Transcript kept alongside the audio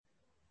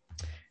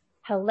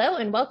Hello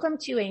and welcome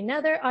to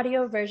another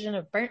audio version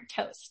of Burnt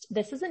Toast.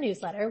 This is a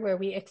newsletter where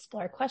we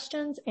explore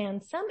questions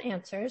and some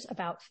answers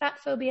about fat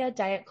phobia,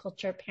 diet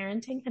culture,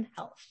 parenting, and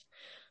health.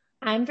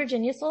 I'm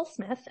Virginia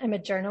Soule-Smith. I'm a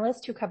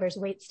journalist who covers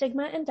weight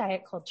stigma and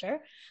diet culture.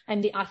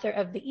 I'm the author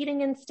of The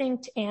Eating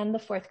Instinct and the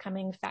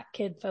forthcoming Fat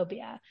Kid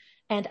Phobia.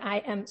 And I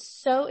am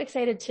so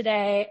excited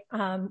today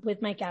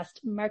with my guest,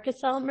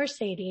 Marcaselle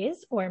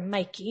Mercedes, or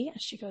Mikey,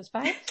 as she goes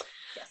by,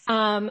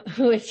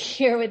 who is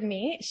here with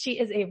me. She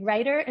is a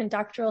writer and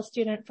doctoral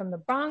student from the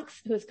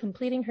Bronx who is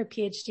completing her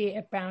PhD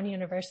at Brown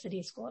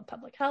University School of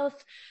Public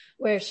Health,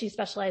 where she's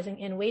specializing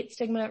in weight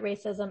stigma,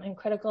 racism, and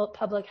critical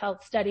public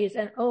health studies.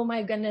 And oh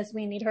my goodness,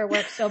 we need her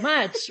work so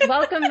much.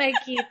 Welcome,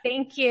 Mikey.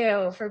 Thank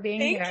you for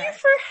being here. Thank you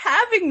for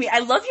having me. I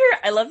love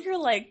your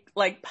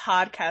like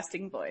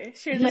podcasting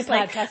voice. You're just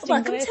like,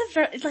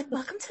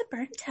 welcome to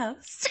Burnt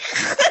Toast.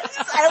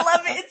 I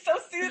love it. It's so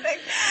soothing.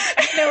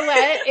 You know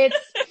what? It's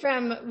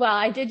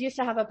I did used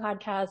to have a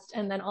podcast,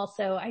 and then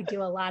also I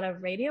do a lot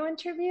of radio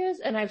interviews,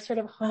 and I've sort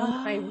of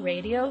honed my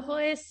radio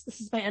voice.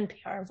 This is my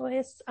NPR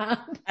voice.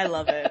 I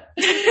love it.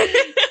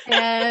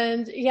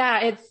 And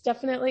yeah, it's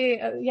definitely,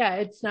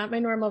 it's not my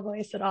normal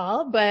voice at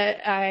all, but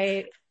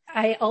I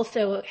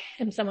also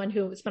am someone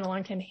who spent a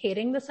long time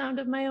hating the sound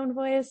of my own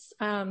voice.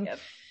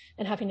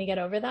 And having to get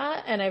over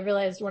that. And I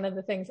realized one of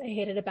the things I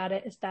hated about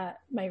it is that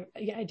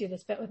I do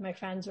this bit with my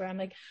friends where I'm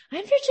like,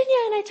 I'm Virginia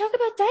and I talk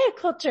about diet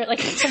culture. Like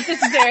I have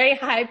this very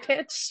high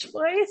pitched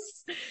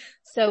voice.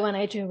 So when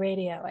I do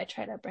radio, I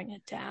try to bring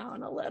it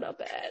down a little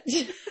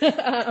bit,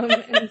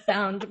 and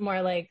sound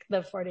more like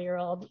the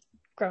 40-year-old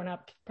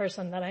grown-up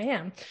person that I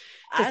am.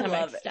 I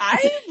love it.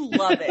 I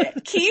love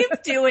it.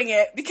 Keep doing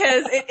it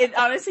because it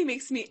honestly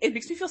makes me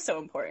feel so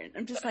important.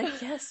 I'm just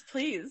like, yes,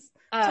 please.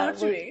 Talk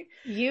to me.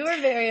 You are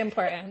very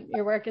important.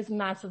 Your work is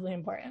massively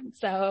important.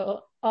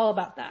 So all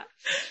about that.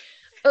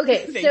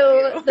 Okay.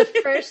 So the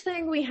first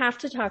thing we have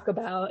to talk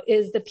about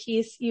is the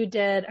piece you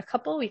did a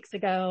couple weeks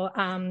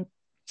ago.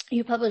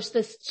 You published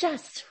this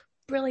just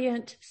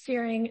brilliant,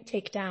 searing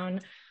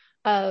takedown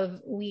of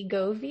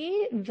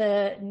Wegovy,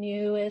 the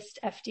newest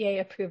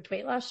FDA approved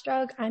weight loss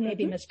drug. I may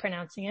be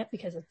mispronouncing it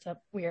because it's a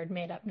weird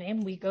made up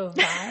name.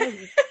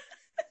 Wegovy.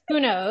 Who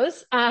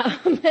knows? I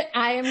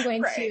am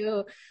going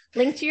to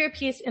link to your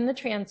piece in the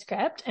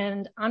transcript.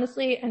 And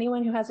honestly,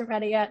 anyone who hasn't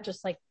read it yet,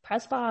 just like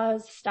press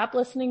pause, stop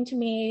listening to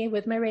me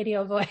with my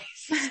radio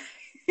voice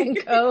and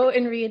go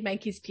and read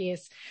Mikey's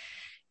piece.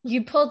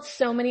 You pulled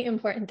so many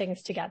important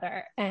things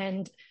together.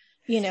 And,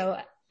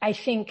 I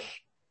think,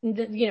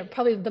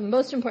 probably the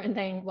most important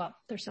thing, well,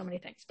 there's so many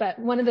things, but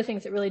one of the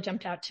things that really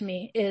jumped out to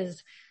me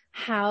is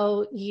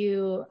how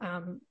you,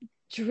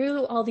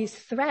 drew all these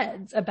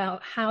threads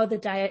about how the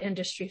diet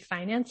industry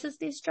finances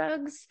these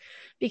drugs.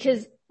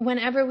 Because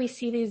whenever we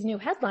see these new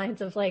headlines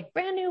of like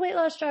brand new weight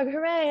loss drug,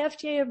 hooray,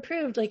 FDA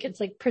approved, like it's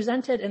like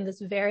presented in this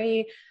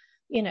very,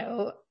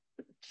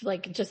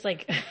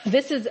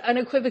 this is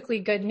unequivocally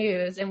good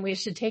news and we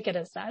should take it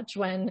as such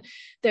when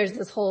there's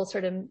this whole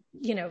sort of,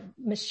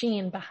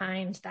 machine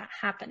behind that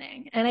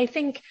happening. And I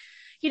think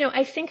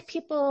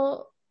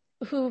people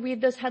who read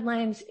those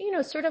headlines,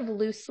 sort of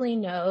loosely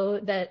know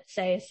that,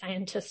 say,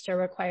 scientists are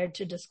required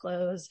to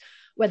disclose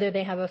whether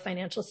they have a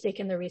financial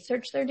stake in the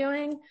research they're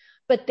doing,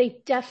 but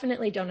they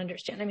definitely don't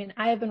understand. I mean,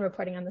 I have been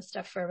reporting on this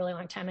stuff for a really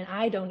long time, and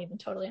I don't even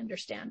totally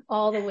understand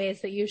all the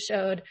ways that you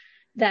showed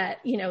that,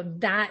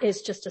 that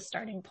is just a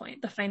starting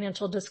point. The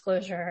financial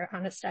disclosure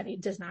on a study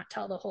does not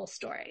tell the whole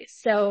story.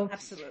 So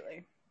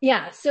absolutely.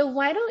 Yeah. So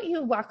why don't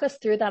you walk us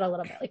through that a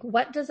little bit? Like,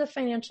 what does a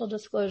financial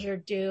disclosure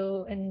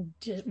do? And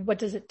what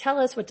does it tell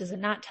us? What does it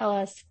not tell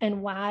us?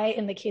 And why,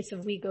 in the case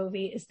of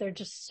Wegovy, is there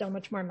just so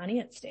much more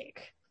money at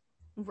stake?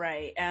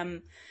 Right.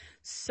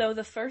 So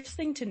the first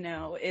thing to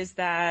know is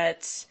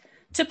that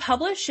to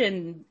publish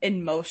in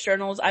most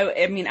journals,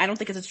 I mean, I don't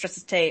think it's a stretch to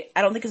say,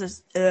 I don't think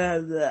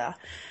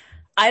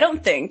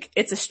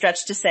it's a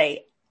stretch to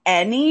say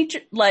any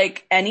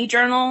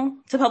journal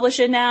to publish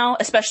in now,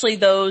 especially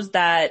those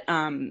that,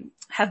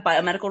 have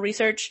biomedical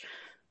research.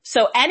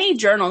 So any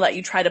journal that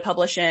you try to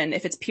publish in,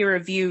 if it's peer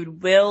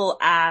reviewed, will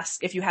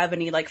ask if you have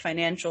any like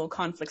financial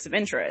conflicts of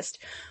interest.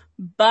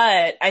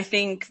 But I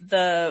think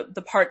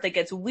the part that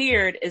gets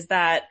weird is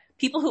that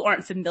people who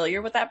aren't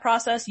familiar with that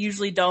process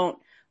usually don't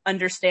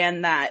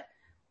understand that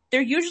there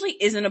usually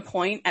isn't a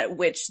point at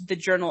which the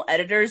journal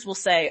editors will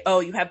say, oh,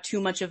 you have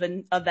too much of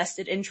a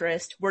vested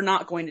interest. We're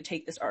not going to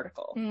take this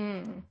article.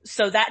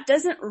 So that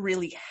doesn't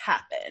really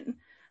happen.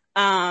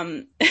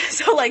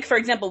 So like, for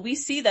example, we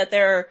see that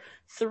there are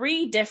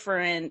 3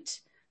 different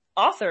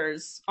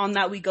authors on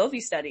that Wegovy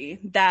study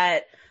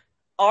that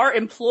are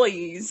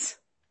employees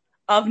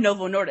of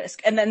Novo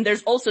Nordisk. And then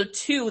there's also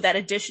 2 that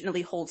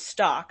additionally hold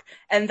stock.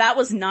 And that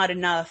was not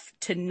enough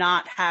to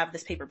not have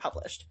this paper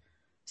published.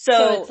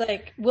 So it's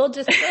like, we'll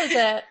disclose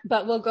it,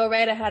 but we'll go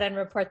right ahead and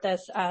report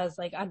this as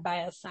like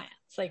unbiased science.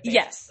 Like,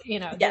 yes,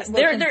 yes,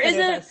 there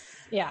isn't,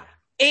 yeah.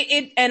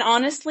 And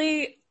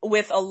honestly,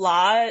 with a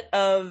lot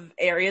of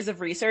areas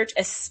of research,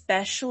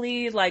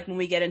 especially like when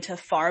we get into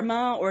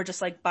pharma or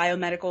just like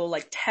biomedical,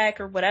 like tech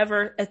or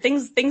whatever,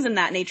 things in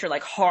that nature,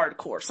 like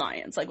hardcore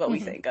science, like what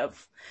we think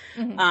of.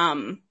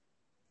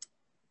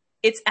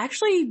 It's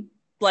actually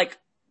like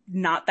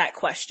not that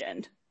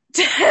questioned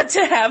to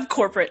have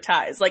corporate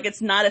ties. Like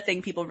it's not a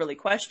thing people really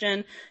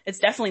question. It's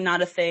definitely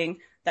not a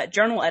thing that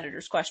journal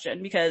editors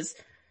question because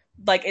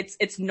like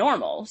it's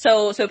normal.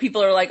 So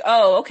people are like,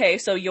 oh, okay,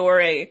 so you're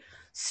a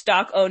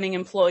stock owning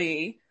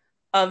employee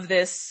of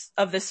this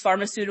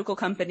pharmaceutical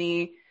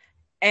company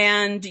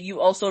and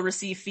you also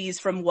receive fees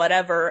from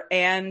whatever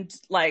and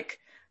like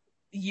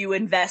you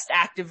invest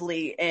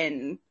actively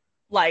in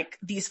like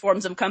these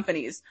forms of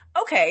companies.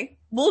 Okay,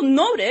 we'll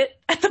note it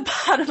at the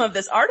bottom of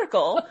this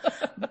article,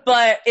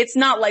 but it's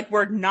not like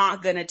we're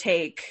not going to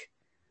take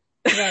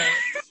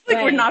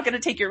we're not going to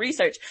take your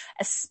research,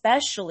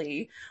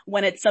 especially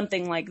when it's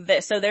something like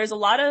this. So there's a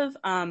lot of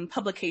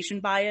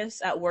publication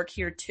bias at work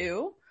here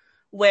too,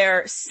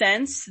 where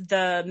since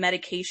the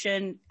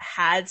medication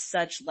had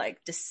such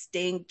like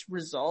distinct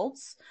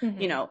results,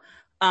 you know,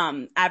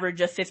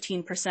 average of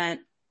 15%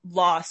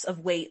 loss of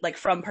weight, like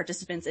from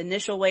participants'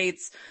 initial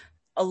weights,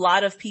 a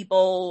lot of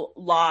people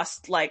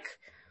lost like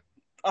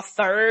a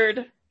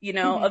third, you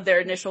know, of their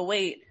initial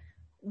weight.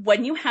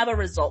 When you have a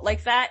result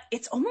like that,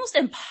 it's almost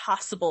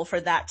impossible for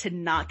that to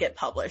not get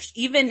published,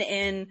 even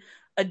in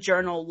a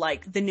journal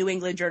like the New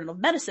England Journal of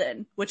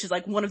Medicine, which is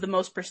like one of the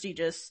most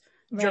prestigious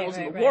journals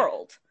in the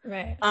world.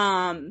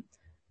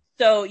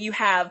 So you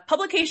have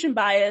publication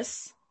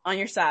bias on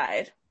your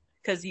side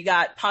because you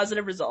got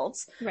positive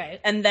results.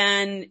 And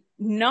then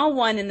no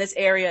one in this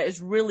area is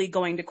really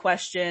going to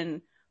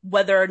question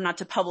whether or not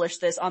to publish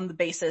this on the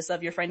basis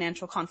of your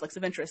financial conflicts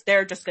of interest.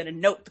 They're just going to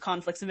note the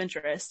conflicts of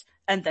interest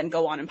and then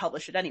go on and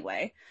publish it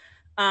anyway.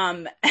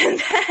 And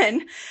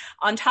then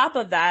on top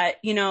of that,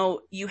 you know,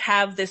 you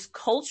have this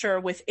culture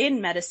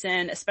within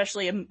medicine,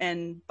 especially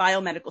in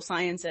biomedical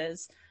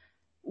sciences,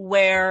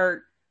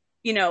 where,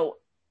 you know,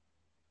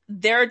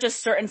 there are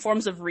just certain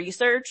forms of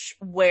research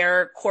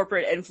where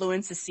corporate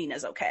influence is seen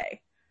as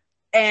okay.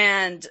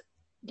 And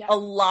a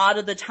lot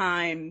of the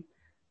time,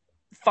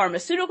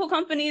 pharmaceutical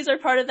companies are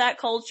part of that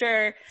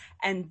culture.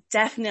 And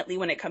definitely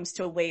when it comes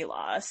to weight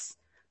loss,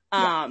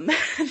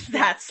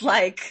 that's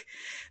and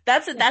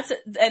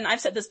I've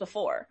said this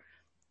before.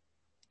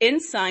 In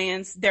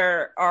science,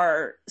 there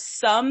are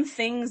some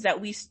things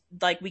that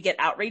we get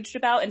outraged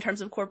about in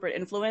terms of corporate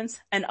influence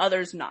and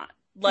others not.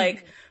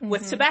 Like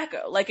with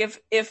tobacco, like if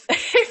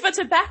a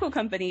tobacco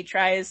company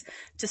tries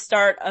to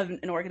start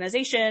an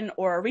organization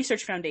or a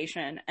research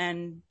foundation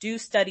and do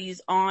studies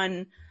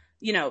on,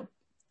 you know,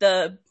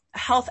 the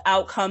health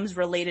outcomes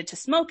related to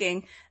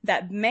smoking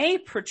that may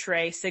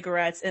portray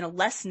cigarettes in a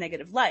less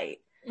negative light,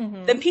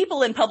 then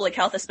people in public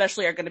health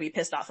especially are going to be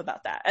pissed off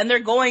about that. And they're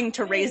going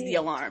to raise the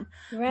alarm.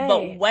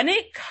 But when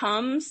it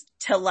comes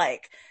to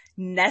like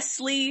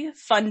Nestle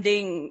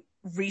funding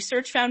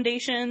research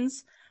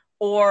foundations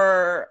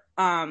or,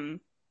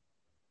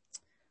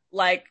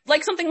 like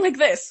something like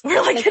this,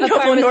 where like a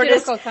Novo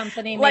Nordisk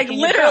company, like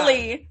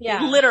literally,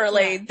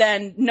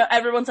 then no,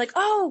 everyone's like,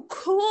 oh,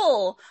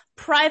 cool,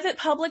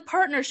 private-public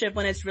partnership,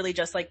 when it's really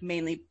just like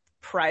mainly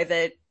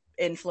private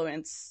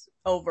influence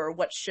over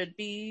what should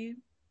be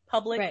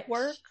public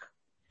work.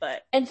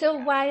 And so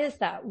why is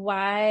that?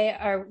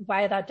 Why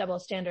that double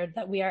standard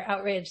that we are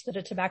outraged that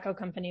a tobacco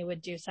company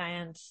would do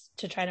science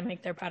to try to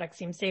make their product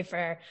seem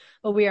safer,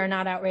 but we are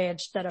not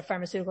outraged that a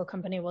pharmaceutical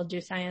company will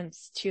do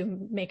science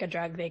to make a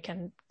drug they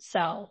can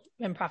sell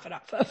and profit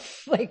off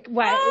of? Like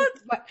why?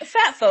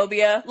 Fat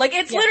phobia. Like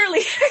it's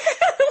literally,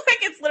 like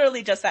it's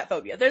literally just fat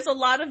phobia. There's a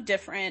lot of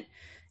different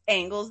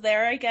angles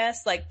there, I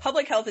guess. Like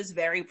public health is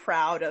very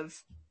proud of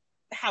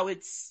how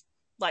it's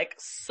like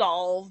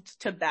solved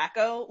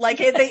tobacco. Like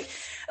they like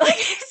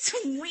it's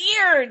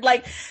weird.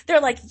 Like they're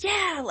like,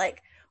 yeah,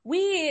 like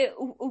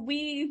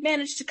we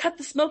managed to cut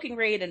the smoking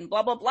rate and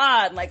blah blah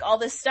blah and like all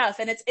this stuff.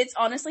 And it's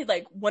honestly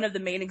like one of the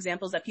main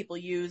examples that people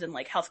use in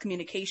like health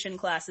communication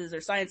classes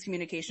or science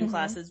communication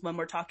classes when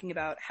we're talking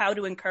about how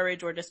to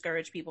encourage or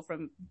discourage people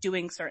from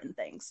doing certain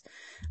things.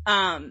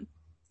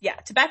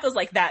 Tobacco's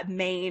like that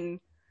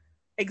main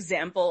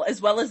example, as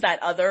well as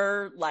that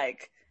other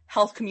like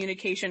health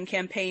communication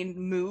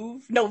campaign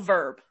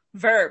verb.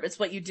 It's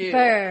what you do.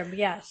 Verb,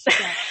 yes.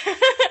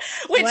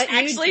 which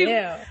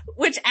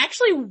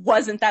actually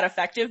wasn't that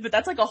effective, but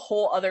that's like a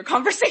whole other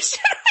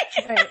conversation.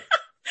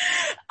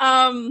 It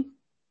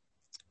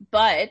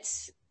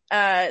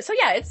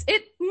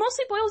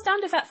mostly boils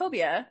down to fat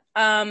phobia.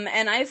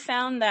 And I've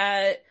found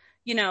that,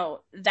 you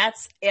know,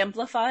 that's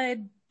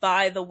amplified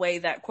by the way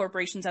that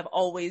corporations have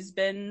always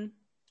been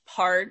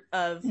part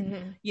of,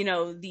 you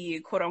know, the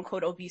quote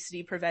unquote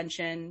obesity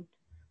prevention,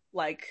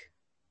 like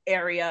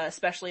area,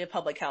 especially of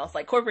public health.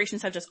 Like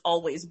corporations have just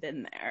always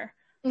been there.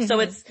 So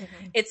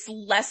it's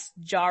less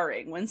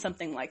jarring when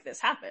something like this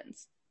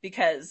happens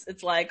because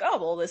it's like, oh,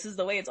 well, this is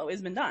the way it's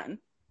always been done.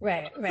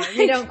 Right.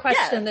 We don't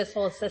question this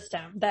whole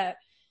system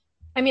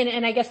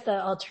and I guess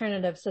the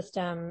alternative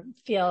system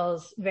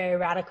feels very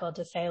radical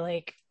to say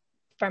like,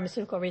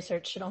 pharmaceutical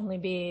research should only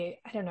be,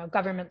 I don't know,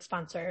 government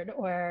sponsored,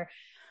 or,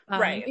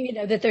 right. you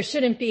know, that there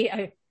shouldn't be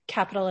a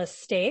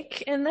capitalist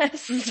stake in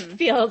this.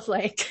 Feels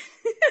like,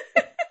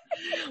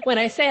 when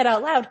I say it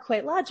out loud,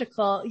 quite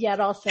logical, yet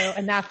also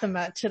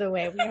anathema to the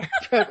way we are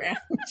programmed.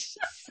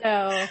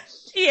 So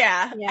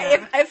yeah.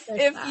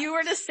 If you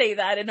were to say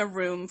that in a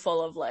room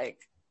full of like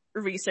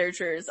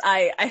researchers,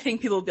 I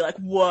think people would be like,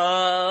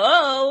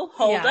 whoa,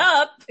 hold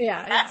up.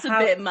 Yeah. That's a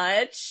bit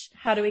much.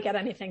 How do we get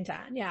anything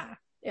done? Yeah.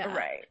 Yeah.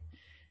 Right.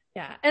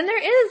 Yeah. And there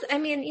is, I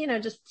mean, you know,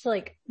 just to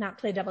like not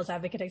play devil's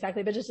advocate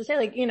exactly, but just to say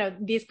like, you know,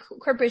 these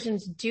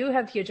corporations do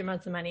have huge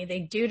amounts of money. They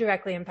do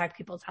directly impact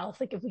people's health.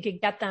 Like if we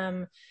could get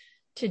them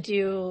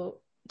to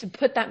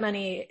put that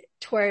money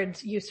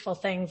towards useful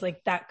things,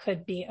 like that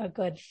could be a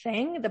good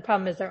thing. The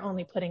problem is they're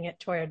only putting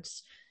it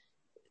towards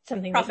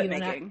something profit that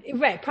making.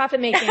 Right. Profit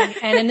making.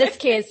 And in this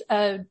case,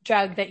 a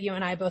drug that you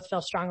and I both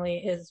feel strongly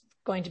is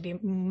going to be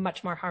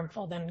much more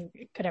harmful than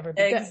it could ever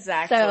be.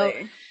 Exactly. So,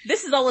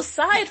 this is all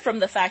aside from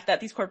the fact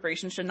that these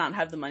corporations should not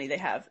have the money they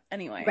have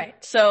anyway.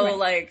 Right. So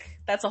like,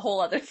 that's a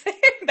whole other thing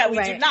that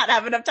we do not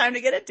have enough time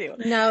to get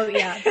into. No,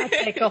 yeah,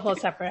 that's like a whole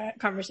separate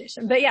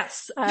conversation. But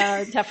yes,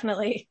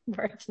 definitely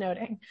worth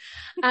noting.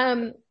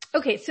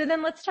 Okay, so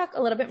then let's talk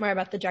a little bit more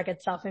about the drug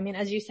itself. I mean,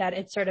 as you said,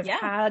 it sort of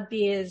had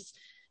these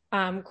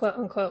quote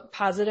unquote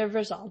positive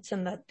results,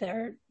 and that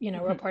they're, you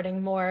know,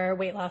 reporting more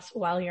weight loss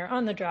while you're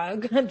on the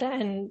drug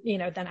than, you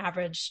know, than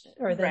average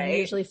or than you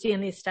usually see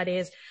in these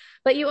studies.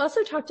 But you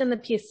also talked in the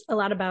piece a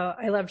lot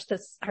about, I loved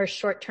this, our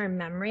short-term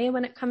memory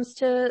when it comes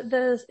to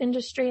the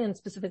industry and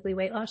specifically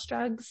weight loss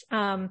drugs.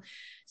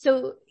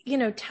 So, you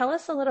know, tell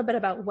us a little bit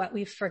about what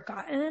we've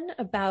forgotten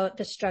about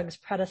this drug's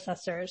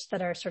predecessors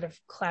that are sort of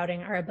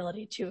clouding our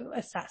ability to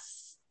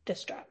assess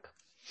this drug.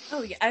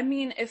 Oh yeah. I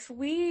mean, if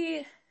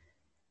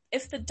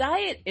the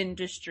diet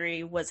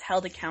industry was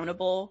held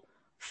accountable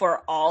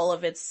for all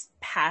of its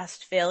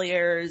past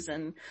failures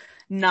and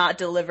not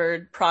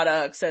delivered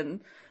products and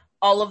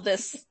all of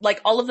this, like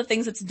all of the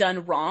things it's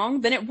done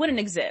wrong, then it wouldn't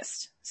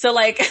exist. So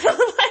like,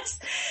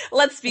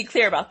 let's be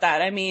clear about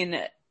that. I mean,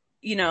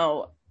 you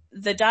know,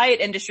 the diet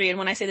industry, and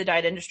when I say the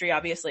diet industry,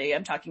 obviously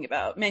I'm talking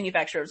about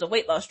manufacturers of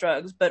weight loss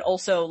drugs, but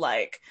also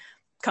like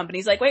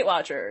companies like Weight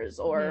Watchers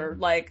or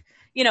like,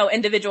 you know,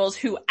 individuals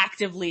who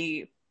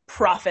actively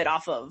profit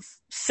off of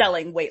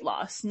selling weight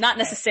loss, not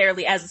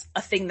necessarily as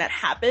a thing that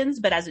happens,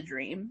 but as a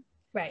dream.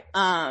 Right.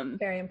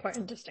 Very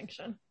important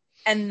distinction.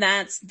 And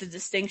that's the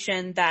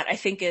distinction that I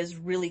think is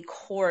really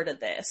core to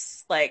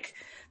this. Like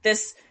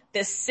this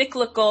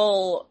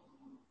cyclical,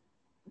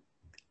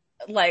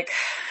 like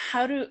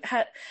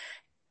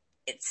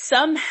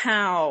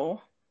somehow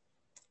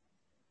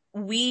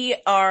we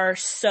are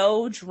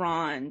so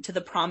drawn to the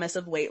promise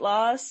of weight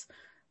loss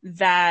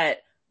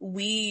that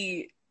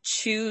we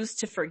choose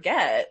to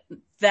forget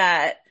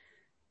that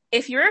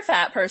if you're a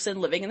fat person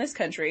living in this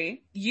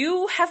country,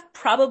 you have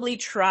probably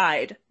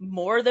tried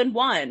more than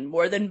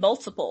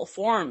multiple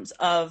forms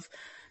of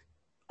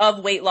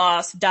weight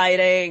loss,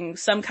 dieting,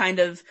 some kind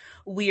of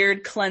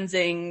weird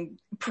cleansing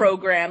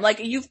program. Like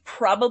you've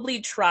probably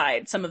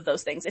tried some of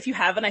those things. If you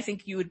haven't, I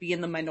think you would be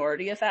in the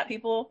minority of fat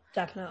people.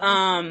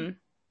 Definitely.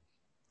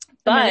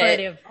 The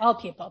minority of all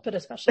people, but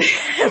especially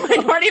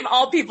minority of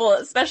all people,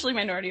 especially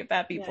minority of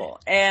fat people.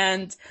 Yeah.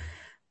 And,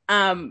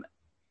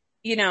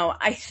 you know,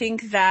 I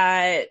think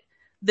that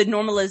the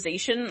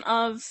normalization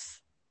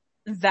of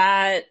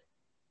that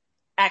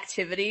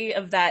activity,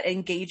 of that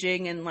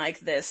engaging in like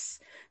this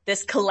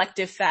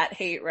collective fat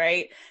hate,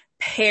 right?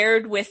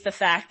 Paired with the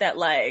fact that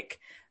like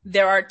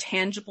there are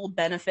tangible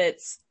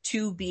benefits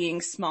to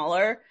being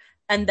smaller.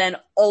 And then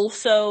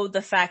also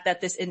the fact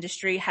that this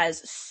industry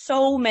has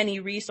so many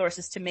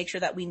resources to make sure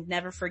that we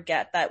never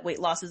forget that weight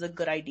loss is a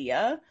good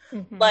idea.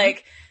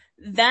 Like,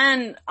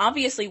 then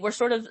obviously we're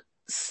sort of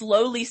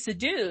slowly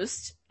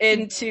seduced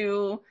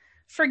into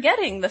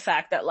forgetting the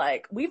fact that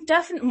like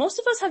most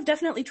of us have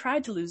definitely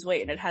tried to lose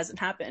weight and it hasn't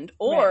happened,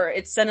 or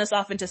it's sent us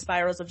off into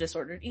spirals of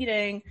disordered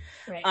eating,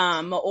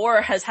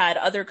 or has had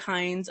other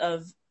kinds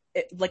of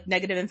like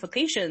negative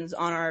implications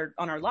on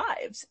our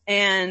lives.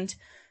 And,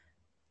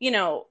 you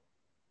know,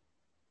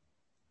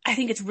 I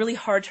think it's really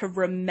hard to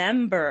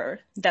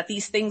remember that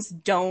these things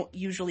don't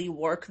usually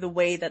work the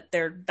way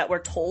that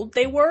we're told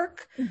they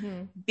work,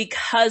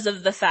 because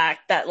of the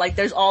fact that like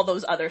there's all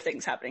those other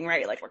things happening,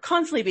 right? Like we're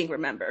constantly being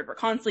remembered. We're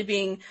constantly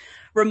being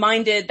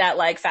reminded that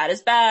like fat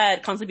is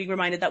bad, constantly being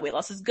reminded that weight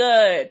loss is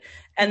good.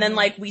 And then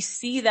like we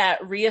see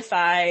that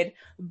reified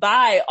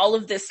by all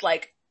of this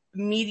like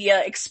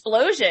media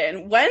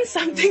explosion. When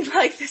something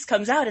like this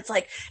comes out, it's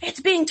like, it's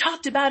being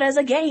talked about as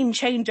a game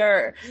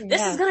changer.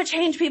 This is going to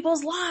change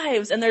people's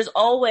lives. And there's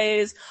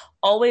always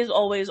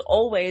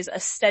a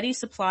steady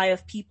supply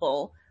of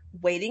people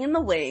waiting in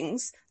the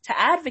wings to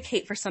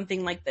advocate for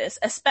something like this.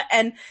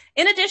 And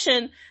in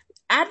addition,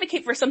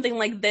 advocate for something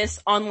like this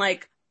on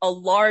like a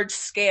large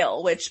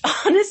scale, which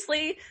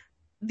honestly,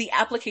 the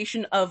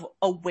application of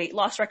a weight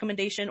loss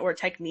recommendation or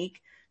technique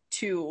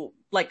to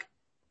like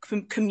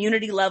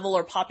community level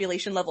or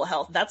population level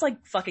health, that's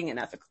like fucking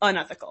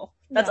unethical.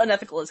 That's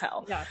unethical as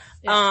hell.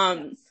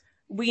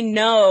 We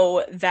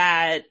know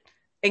that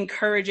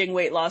encouraging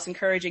weight loss,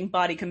 encouraging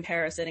body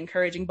comparison,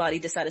 encouraging body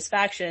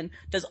dissatisfaction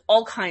does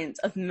all kinds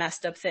of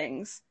messed up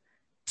things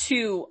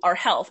to our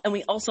health. And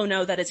we also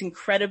know that it's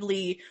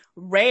incredibly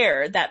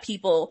rare that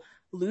people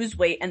lose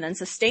weight and then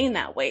sustain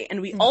that weight.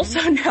 And we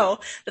also know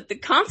that the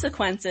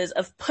consequences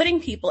of putting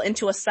people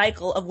into a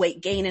cycle of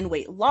weight gain and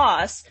weight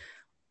loss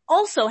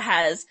also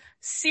has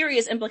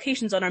serious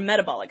implications on our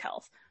metabolic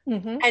health.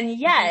 And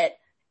yet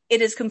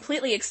it is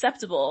completely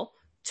acceptable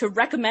to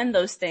recommend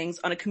those things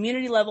on a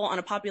community level, on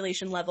a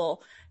population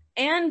level.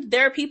 And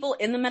there are people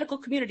in the medical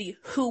community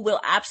who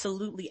will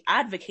absolutely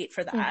advocate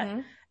for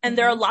that. And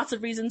there are lots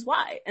of reasons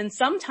why. And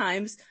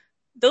sometimes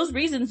those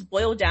reasons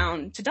boil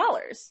down to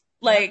dollars.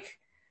 Like,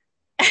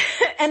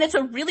 and it's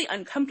a really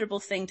uncomfortable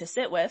thing to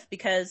sit with,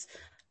 because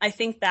I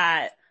think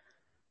that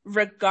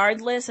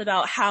regardless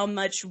about how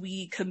much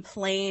we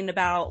complain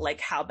about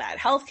like how bad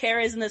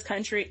healthcare is in this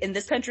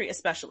country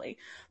especially,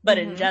 but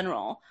in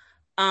general,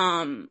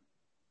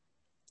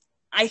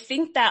 I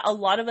think that a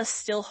lot of us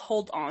still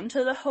hold on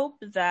to the hope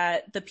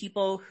that the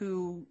people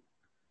who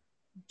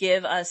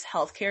give us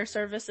healthcare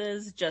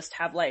services just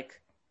have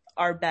like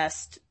our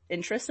best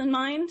interests in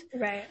mind.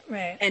 Right.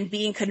 And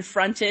being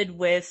confronted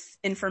with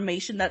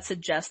information that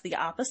suggests the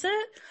opposite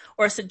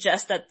or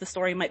suggests that the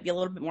story might be a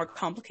little bit more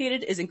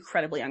complicated is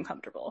incredibly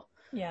uncomfortable.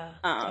 Yeah,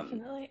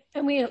 definitely.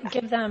 And we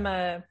give them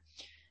a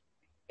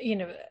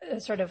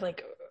sort of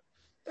like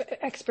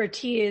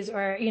expertise,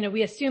 or,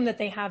 we assume that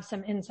they have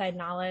some inside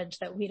knowledge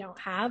that we don't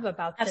have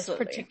about this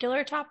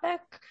particular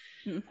topic,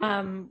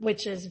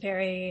 which is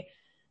very,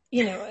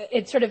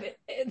 it's sort of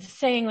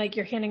saying like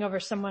you're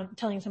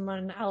telling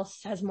someone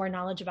else has more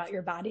knowledge about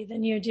your body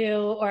than you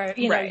do, or,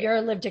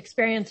 your lived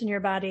experience in your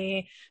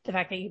body, the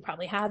fact that you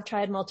probably have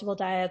tried multiple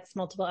diets,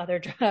 multiple other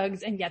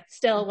drugs, and yet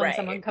still when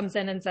someone comes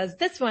in and says,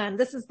 this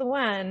is the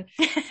one,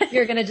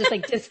 you're going to just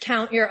like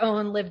discount your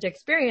own lived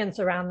experience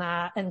around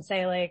that and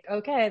say like,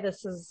 okay,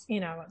 this is,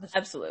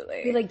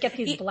 absolutely. We like get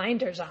these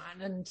blinders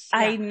on. And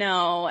I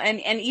know.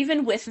 And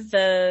even with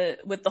the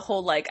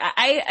whole, like,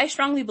 I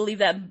strongly believe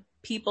that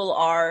people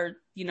are,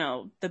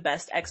 the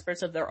best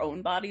experts of their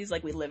own bodies.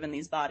 Like, we live in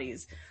these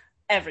bodies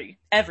every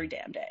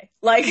damn day.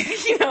 Like,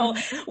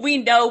 we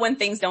know when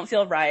things don't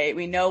feel right.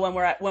 We know when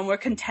we're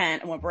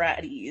content and when we're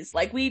at ease.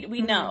 Like, we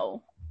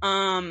know.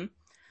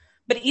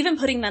 But even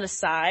putting that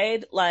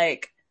aside,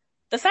 like,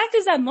 the fact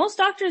is that most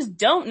doctors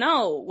don't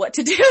know what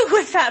to do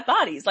with fat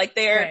bodies. Like,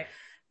 they're,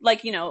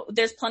 like,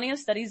 there's plenty of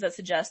studies that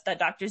suggest that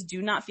doctors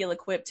do not feel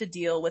equipped to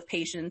deal with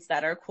patients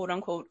that are quote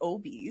unquote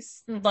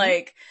obese.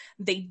 Like,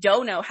 they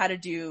don't know how to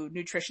do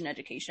nutrition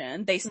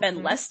education. They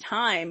spend less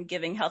time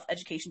giving health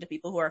education to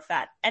people who are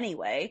fat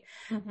anyway.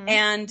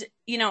 And,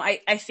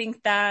 I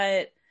think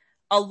that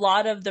a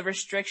lot of the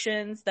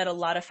restrictions that a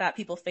lot of fat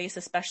people face,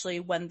 especially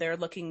when they're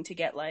looking to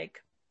get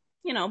like,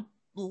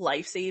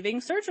 life-saving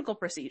surgical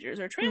procedures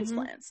or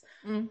transplants,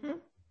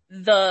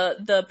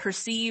 the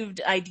perceived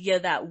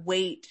idea that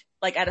weight,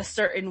 like at a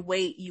certain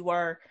weight, you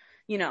are,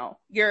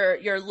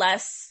 you're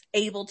less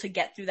able to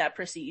get through that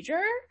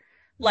procedure.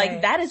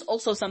 Like, that is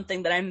also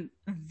something that I'm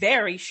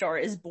very sure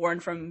is born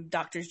from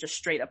doctors just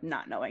straight up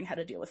not knowing how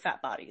to deal with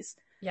fat bodies.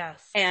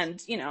 Yes.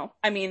 And,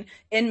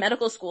 in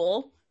medical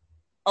school,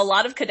 a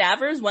lot of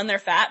cadavers, when they're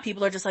fat,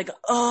 people are just like,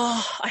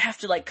 oh, I have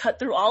to like cut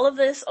through all of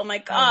this. Oh my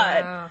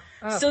God.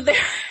 So there's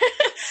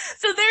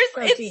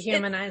it's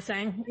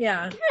dehumanizing.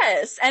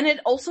 Yes. And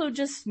it also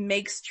just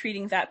makes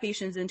treating fat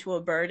patients into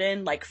a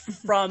burden, like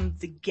from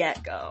the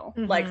get-go,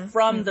 like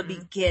from the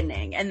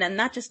beginning. And then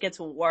that just gets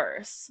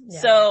worse.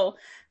 So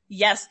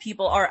yes,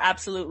 people are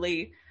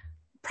absolutely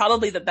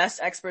probably the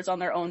best experts on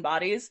their own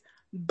bodies,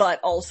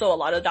 but also a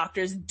lot of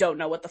doctors don't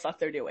know what the fuck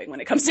they're doing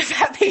when it comes to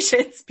fat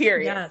patients,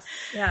 period.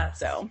 Yes.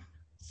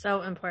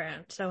 So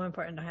important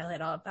to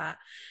highlight all of that.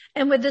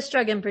 And with this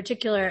drug in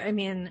particular, I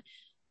mean,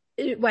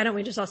 why don't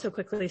we just also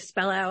quickly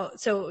spell out?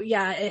 So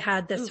it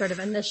had this sort of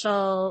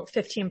initial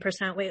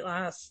 15% weight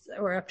loss,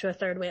 or up to a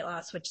third weight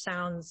loss, which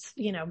sounds,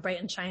 bright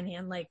and shiny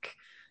and like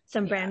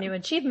some brand new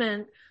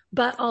achievement.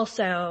 But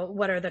also,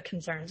 what are the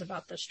concerns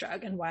about this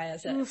drug, and why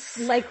is it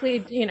likely,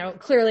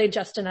 clearly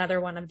just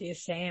another one of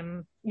these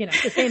same,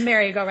 the same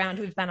merry-go-round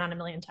we've been on a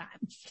million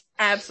times.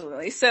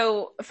 Absolutely.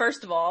 So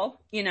first of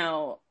all,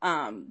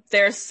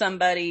 there's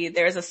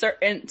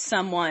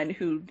someone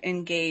who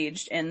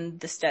engaged in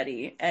the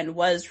study and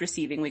was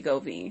receiving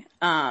Wegovy,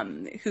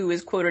 who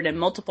is quoted in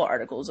multiple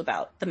articles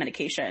about the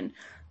medication,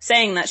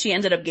 saying that she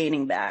ended up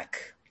gaining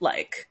back,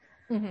 like,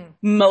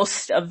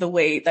 most of the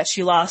weight that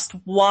she lost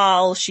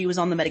while she was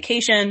on the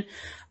medication,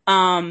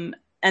 and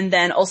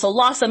then also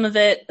lost some of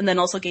it, and then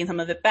also gained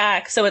some of it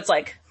back. So it's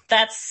like,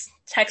 that's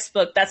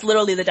textbook, that's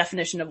literally the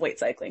definition of weight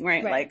cycling,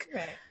 right?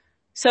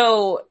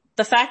 So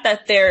the fact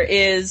that there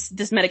is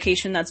this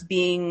medication that's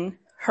being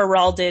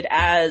heralded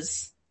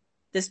as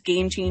this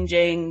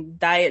game-changing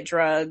diet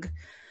drug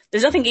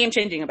There's nothing game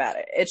changing about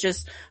it. It's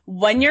just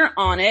when you're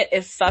on it,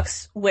 it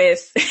fucks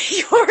with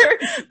your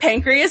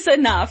pancreas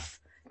enough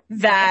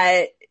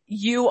that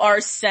you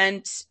are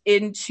sent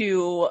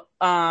into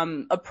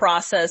a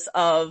process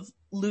of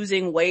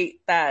losing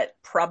weight that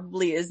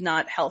probably is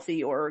not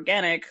healthy or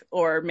organic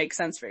or makes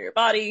sense for your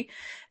body.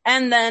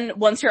 And then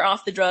once you're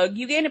off the drug,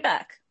 you gain it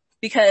back,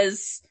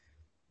 because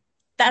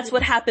that's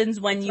what happens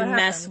when you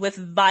mess with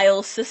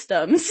vital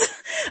systems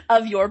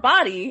of your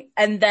body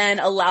and then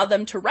allow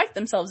them to right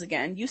themselves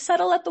again. You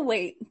settle at the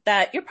weight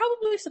that you're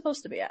probably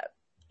supposed to be at.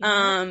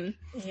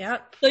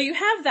 Yep. So you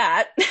have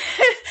that.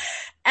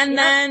 And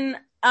then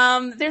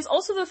there's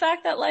also the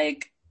fact that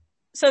like,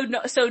 so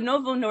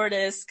Novo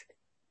Nordisk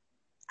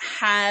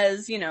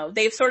has, you know,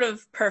 they've sort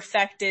of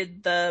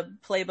perfected the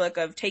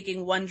playbook of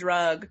taking one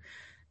drug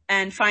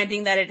and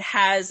finding that it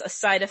has a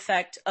side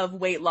effect of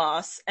weight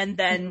loss and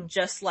then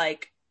just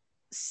like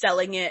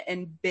selling it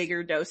in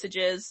bigger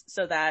dosages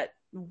so that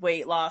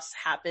weight loss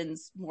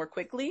happens more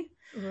quickly.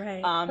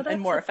 Right.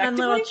 And more effectively.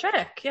 Fun little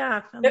trick.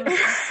 Yeah.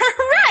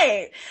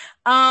 Right.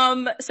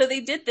 So they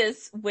did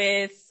this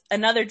with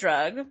another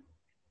drug,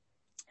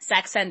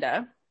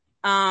 Saxenda,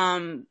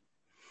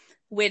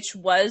 which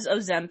was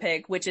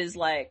Ozempic, which is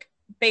like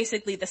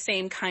basically the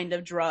same kind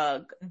of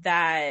drug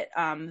that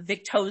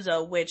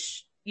Victoza,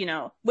 which, you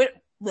know,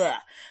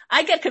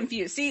 I get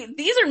confused. See,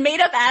 these are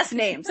made up ass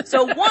names.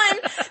 So one,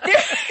 I'm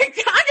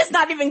just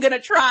not even gonna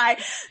try.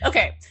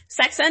 Okay.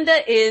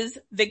 Saxenda is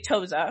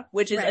Victoza,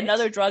 which is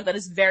another drug that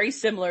is very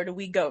similar to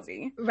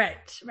Wegovy. Right.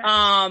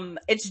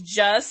 It's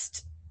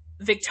just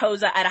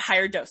Victoza at a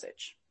higher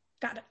dosage.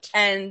 Got it.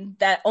 And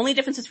that only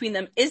difference between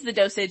them is the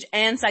dosage,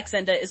 and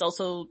Saxenda is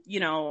also, you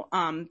know,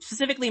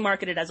 specifically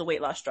marketed as a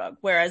weight loss drug,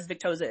 whereas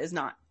Victoza is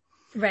not.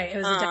 Right. It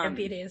was a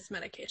diabetes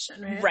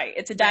medication, right? Right.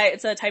 It's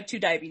a type 2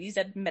 diabetes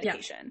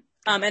medication.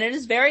 Yeah. And it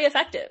is very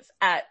effective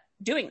at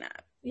doing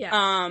that.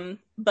 Yeah.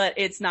 But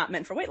it's not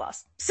meant for weight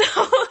loss. So,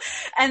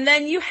 and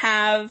then you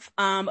have,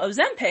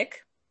 Ozempic,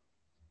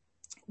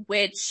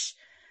 which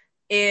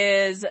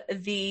is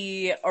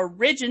the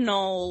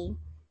original,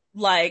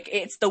 like,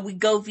 it's the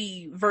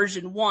Wegovy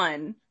version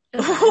 1.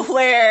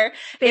 Where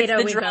Beta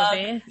it's the drug.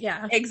 Wegovy.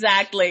 Yeah.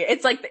 Exactly.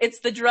 It's like, it's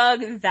the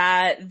drug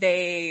that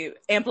they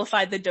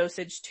amplified the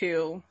dosage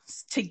to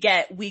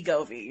get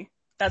Wegovy.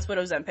 That's what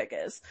Ozempic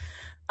is.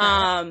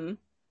 And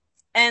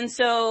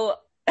so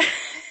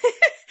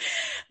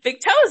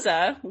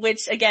Victoza,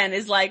 which again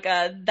is like,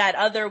 that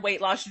other weight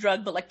loss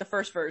drug, but like the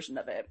first version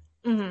of it.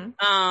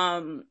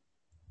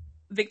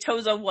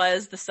 Victoza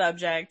was the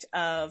subject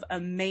of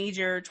a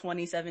major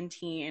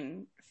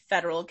 2017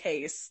 federal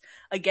case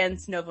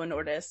against Novo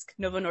Nordisk.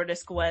 Novo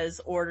Nordisk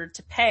was ordered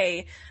to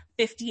pay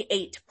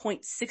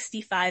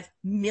 $58.65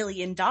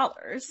 million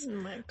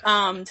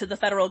to the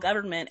federal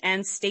government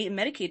and state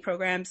Medicaid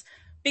programs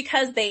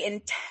because they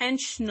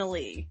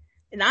intentionally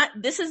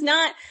this is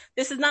not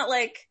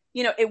like,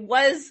 you know, it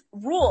was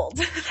ruled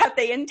that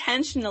they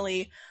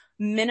intentionally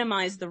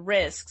minimized the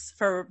risks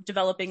for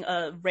developing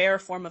a rare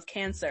form of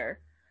cancer,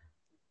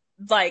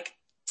 like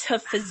to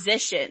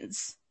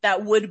physicians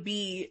that would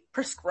be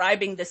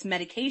prescribing this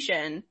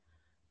medication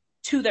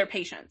to their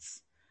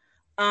patients.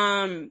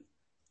 And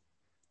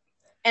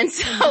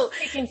so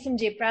taking some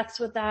deep breaths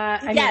with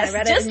that. I yes, mean, I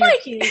read it in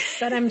your piece,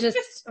 but I'm just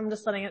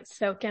letting it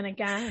soak in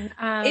again.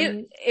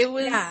 It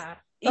was,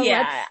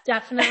 let's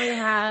definitely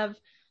have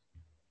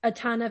a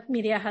ton of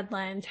media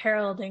headlines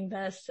heralding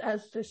this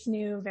as this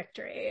new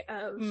victory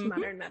of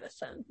modern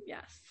medicine.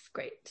 Yes.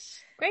 Great.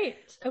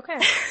 Okay.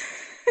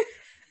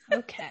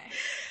 Okay.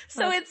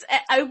 So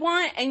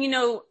and you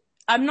know,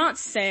 I'm not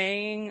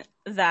saying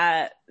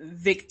that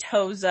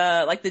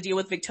Victoza, like the deal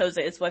with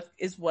Victoza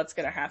is what's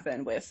going to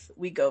happen with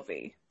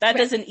Wegovy. That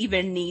doesn't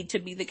even need to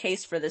be the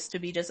case for this to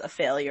be just a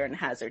failure and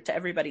hazard to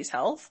everybody's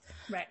health.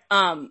 Right.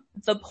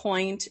 The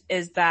point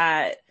is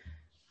that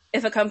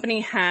if a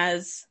company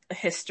has a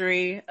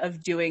history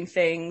of doing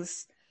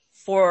things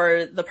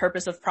for the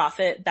purpose of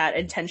profit that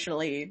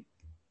intentionally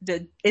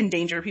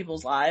endanger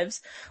people's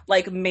lives,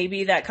 like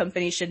maybe that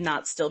company should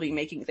not still be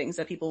making things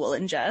that people will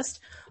ingest.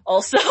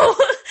 Also,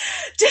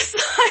 just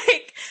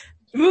like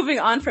moving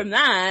on from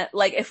that,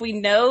 like if we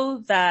know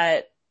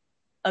that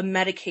a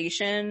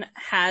medication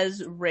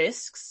has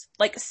risks,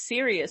 like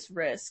serious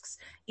risks,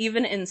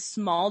 even in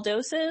small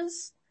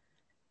doses,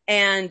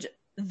 and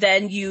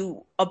then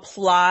you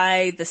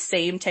apply the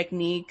same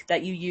technique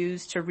that you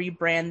use to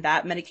rebrand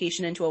that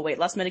medication into a weight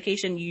loss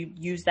medication, you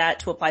use that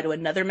to apply to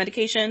another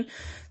medication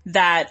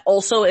that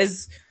also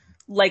is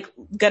like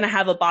gonna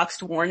have a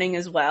boxed warning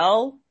as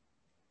well.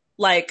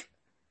 Like,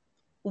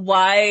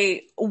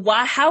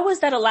 how is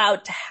that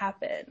allowed to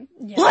happen?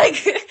 Yeah. Like,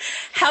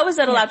 how is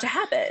that allowed to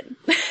happen?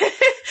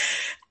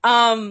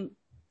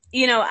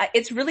 You know,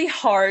 it's really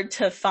hard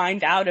to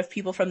find out if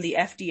people from the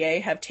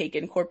FDA have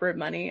taken corporate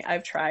money.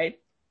 I've tried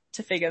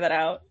to figure that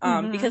out,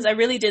 because I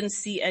really didn't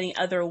see any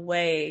other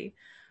way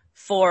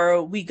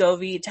for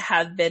Wegovy to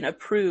have been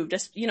approved.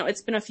 You know,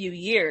 it's been a few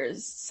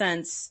years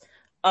since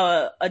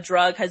a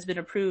drug has been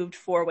approved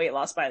for weight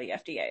loss by the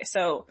FDA.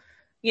 So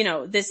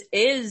this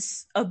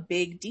is a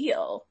big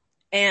deal.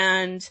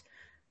 And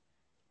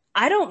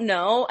I don't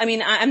know. I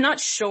mean, I'm not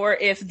sure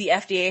if the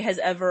FDA has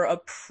ever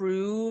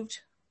approved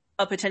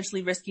a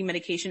potentially risky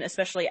medication,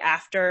 especially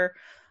after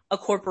a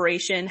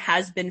corporation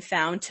has been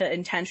found to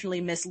intentionally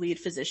mislead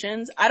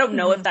physicians. I don't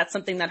know if that's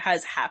something that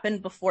has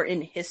happened before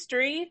in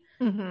history,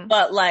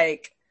 but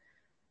like,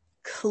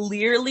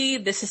 clearly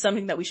this is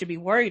something that we should be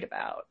worried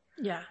about.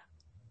 Yeah.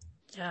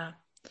 Yeah.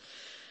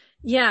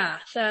 Yeah.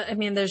 So, I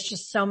mean, there's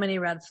just so many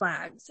red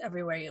flags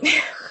everywhere you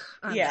look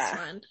on this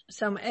one.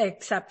 So,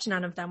 except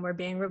none of them were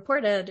being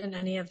reported in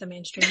any of the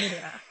mainstream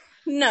media.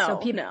 No. So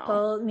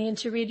people need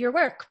to read your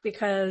work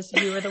because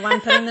you were the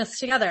one putting this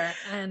together.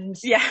 And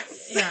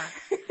yes. Yeah.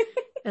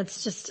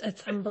 It's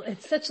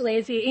such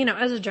lazy,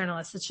 as a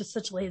journalist, it's just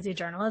such lazy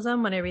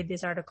journalism when I read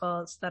these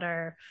articles that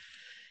are,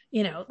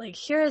 like,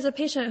 here is a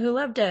patient who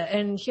loved it,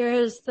 and here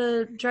is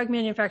the drug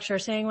manufacturer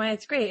saying why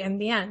it's great. And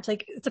the end,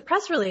 like, it's a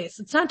press release.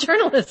 It's not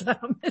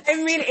journalism.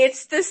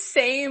 It's the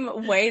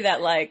same way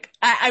that, like,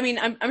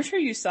 I'm sure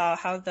you saw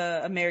how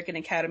the American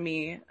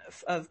Academy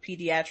of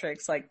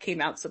Pediatrics, like,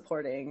 came out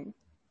supporting,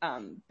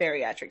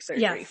 bariatric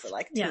surgery for,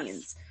 like,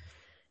 teens. Yes.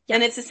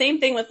 And it's the same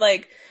thing with,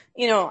 like,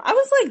 I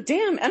was like,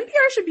 damn,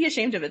 NPR should be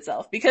ashamed of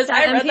itself, because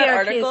I read that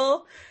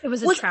article. It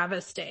was a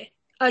travesty.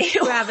 A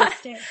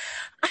travesty.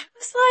 I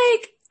was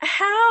like,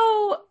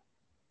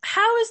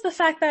 how is the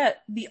fact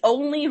that the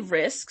only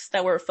risks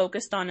that were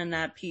focused on in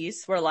that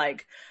piece were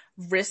like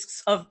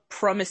risks of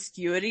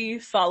promiscuity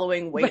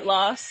following weight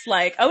loss?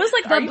 Like, I was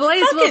like, the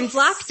boys will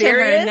flock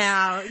serious? To her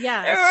now.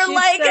 Yeah. Or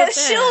like,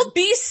 she'll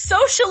be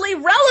socially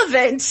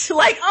relevant.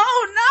 Like,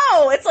 oh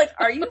no. It's like,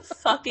 are you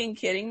fucking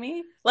kidding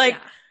me? Like,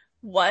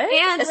 what?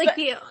 And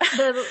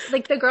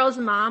like the girl's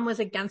mom was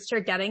against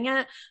her getting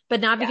it, but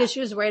not because she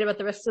was worried about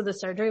the risks of the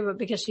surgery, but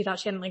because she thought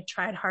she hadn't like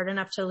tried hard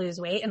enough to lose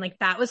weight. And like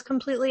that was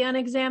completely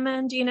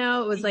unexamined,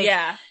 it was like,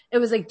 it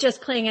was like just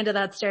playing into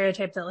that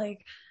stereotype that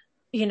like,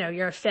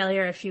 you're a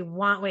failure if you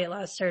want weight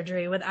loss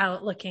surgery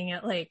without looking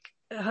at like,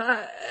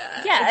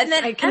 and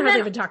then I can't really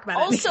even talk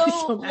about it.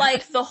 Also,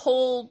 like the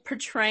whole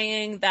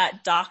portraying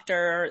that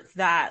doctor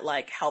that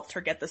like helped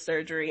her get the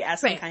surgery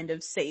as some kind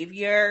of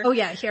savior. Oh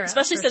yeah, hero.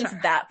 Especially since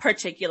that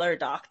particular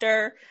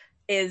doctor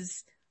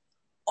is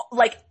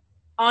like,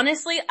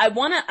 honestly, I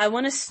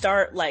wanna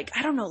start like,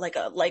 I don't know, like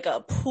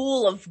a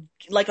pool of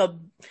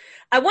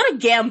I want to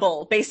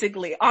gamble,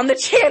 basically, on the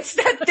chance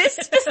that this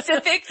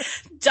specific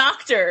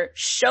doctor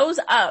shows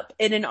up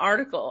in an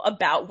article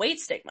about weight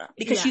stigma,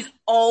 because she's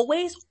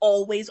always,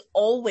 always,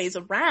 always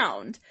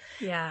around.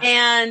 Yeah.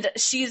 And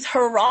she's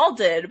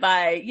heralded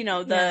by,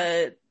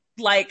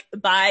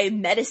 by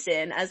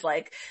medicine as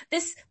like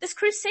this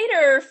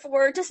crusader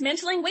for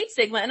dismantling weight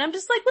stigma. And I'm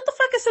just like, what the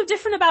fuck is so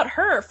different about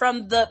her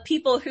from the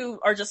people who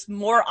are just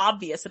more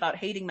obvious about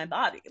hating my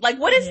body? Like,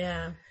 what is...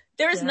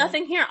 There is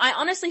nothing here. I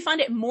honestly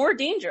find it more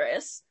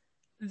dangerous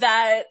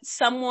that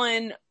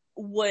someone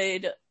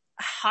would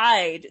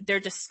hide their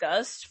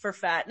disgust for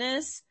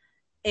fatness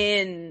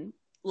in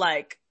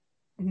like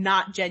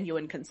not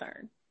genuine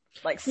concern,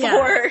 like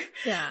for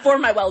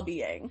my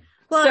well-being.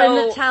 Well,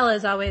 and the tell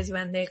is always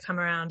when they come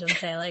around and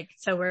say like,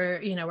 so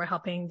we're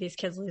helping these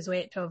kids lose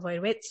weight to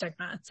avoid weight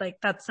stigma. It's like,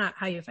 that's not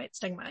how you fight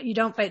stigma. You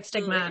don't fight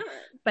stigma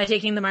by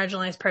taking the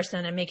marginalized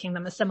person and making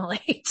them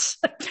assimilate.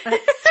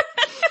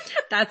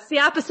 That's the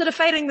opposite of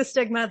fighting the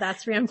stigma.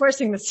 That's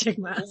reinforcing the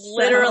stigma.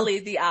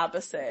 Literally the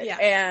opposite.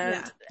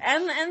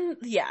 And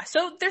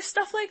so there's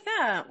stuff like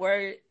that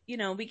where,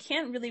 we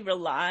can't really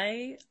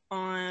rely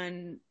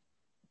on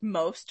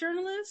most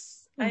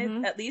journalists,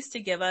 at least to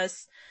give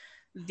us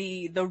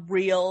the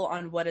real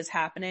on what is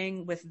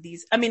happening with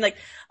these. I mean, like,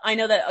 I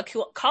know that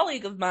a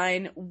colleague of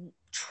mine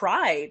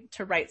tried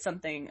to write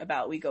something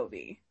about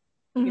Wegovy.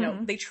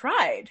 They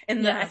tried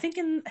and I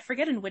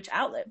forget in which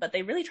outlet, but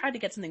they really tried to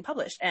get something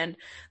published, and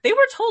they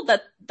were told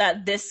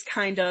that this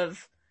kind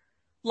of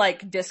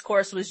like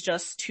discourse was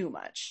just too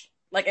much.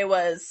 Like it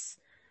was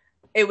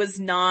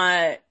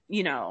not,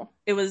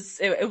 it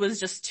was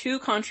just too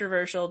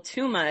controversial,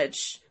 too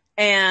much,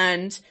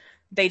 and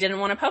they didn't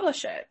want to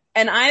publish it.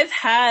 And I've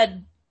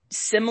had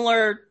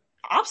similar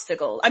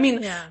obstacles. I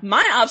mean,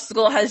 my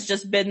obstacle has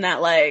just been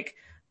that like,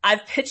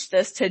 I've pitched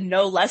this to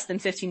no less than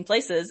 15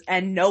 places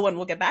and no one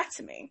will get back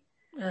to me.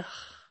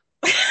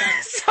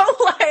 So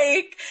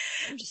like,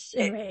 I'm just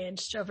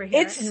enraged over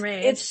here.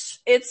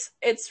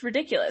 It's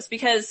ridiculous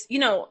because,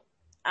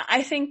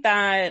 I think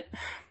that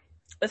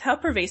with how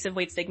pervasive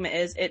weight stigma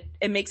is,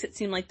 it makes it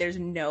seem like there's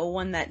no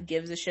one that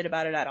gives a shit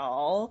about it at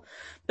all.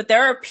 But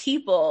there are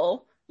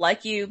people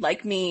like you,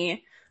 like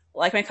me,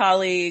 like my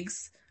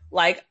colleagues,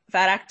 like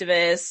fat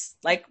activists,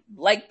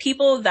 like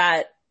people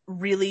that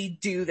really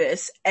do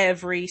this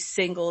every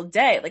single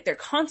day. Like they're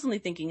constantly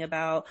thinking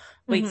about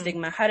weight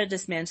stigma, how to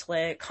dismantle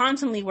it,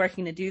 constantly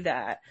working to do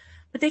that,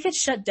 but they get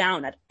shut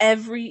down at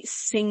every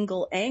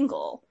single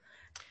angle.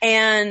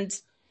 And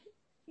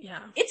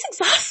it's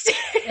exhausting.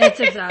 It's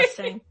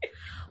exhausting.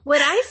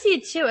 What I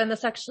see too, and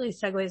this actually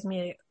segues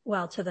me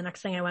well to the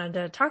next thing I wanted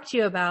to talk to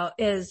you about,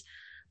 is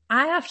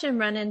I often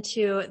run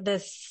into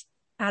this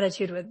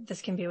attitude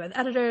this can be with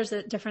editors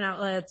at different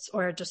outlets,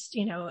 or just,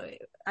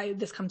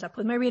 this comes up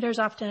with my readers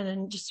often,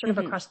 and just sort of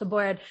across the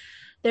board.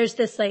 There's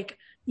this like,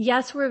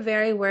 yes, we're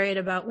very worried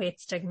about weight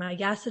stigma.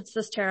 Yes, it's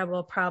this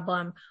terrible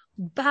problem,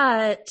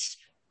 but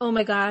oh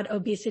my God,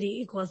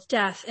 obesity equals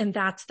death. And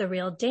that's the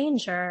real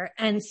danger.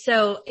 And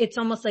so it's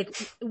almost like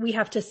we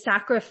have to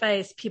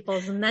sacrifice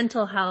people's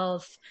mental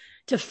health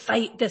to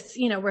fight this,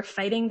 we're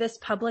fighting this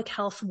public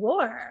health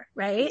war,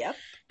 right? Yep.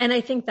 And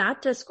I think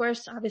that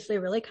discourse obviously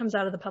really comes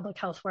out of the public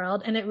health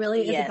world. And it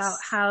really is about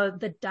how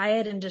the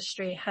diet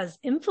industry has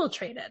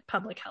infiltrated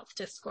public health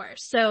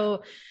discourse.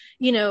 So,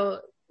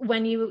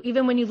 when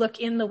you look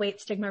in the weight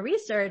stigma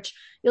research,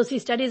 you'll see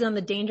studies on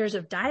the dangers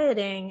of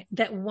dieting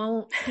that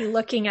won't be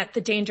looking at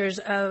the dangers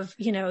of,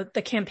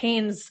 the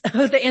campaigns,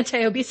 the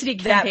anti-obesity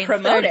campaigns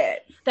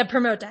that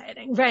promote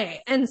dieting.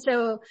 Right. And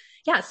so,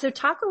 so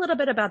talk a little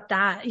bit about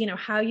that,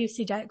 how you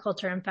see diet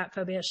culture and fat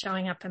phobia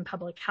showing up in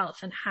public health,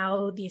 and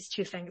how these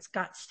two things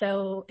got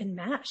so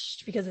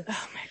enmeshed, because it's,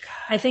 oh my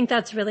God, I think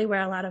that's really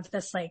where a lot of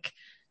this, like,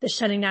 the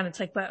shutting down, it's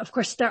like, but of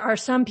course there are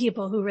some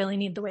people who really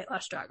need the weight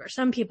loss drug, or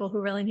some people who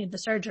really need the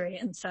surgery.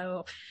 And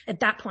so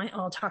at that point,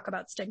 all talk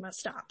about stigma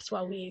stops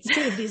while we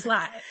save these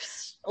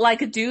lives.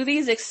 Like, do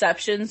these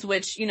exceptions,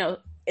 which,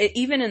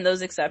 even in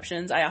those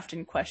exceptions, I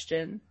often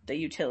question the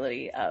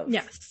utility of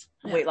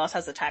weight loss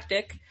as a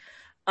tactic.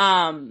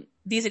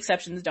 These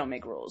exceptions don't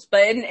make rules.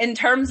 But in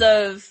terms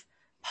of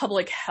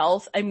public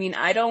health, I mean,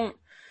 I don't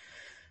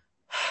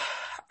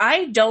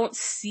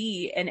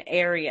see an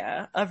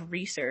area of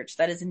research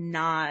that is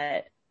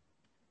not,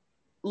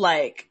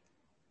 like,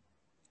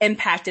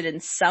 impacted in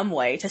some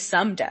way to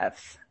some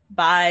depth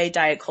by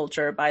diet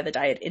culture, by the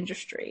diet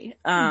industry.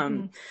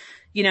 I'm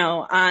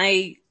doing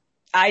my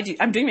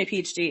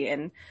PhD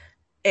in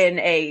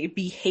a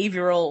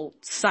behavioral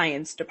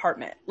science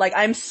department. Like,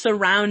 I'm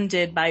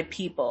surrounded by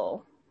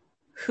people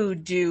who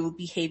do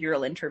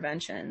behavioral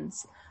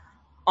interventions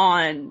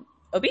on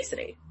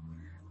obesity.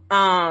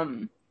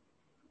 And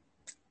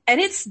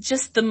it's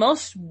just the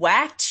most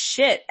whacked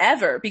shit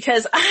ever,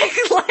 because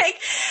I like,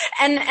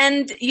 and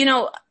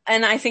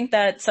I think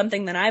that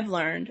something that I've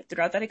learned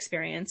throughout that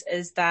experience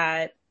is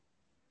that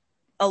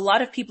a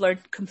lot of people are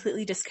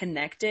completely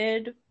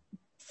disconnected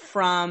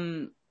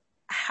from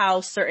how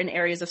certain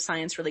areas of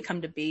science really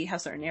come to be, how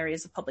certain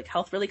areas of public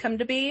health really come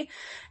to be.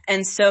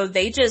 And so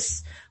they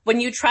just,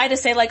 when you try to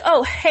say like,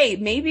 oh, hey,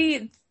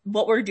 maybe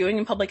what we're doing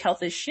in public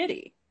health is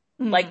shitty,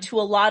 like, to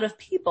a lot of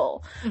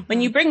people.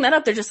 When you bring that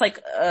up, they're just like,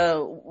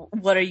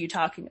 what are you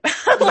talking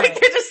about? Like,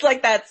 they're just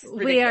like, that's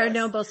ridiculous. We are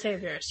noble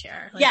saviors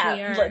here.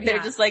 Like,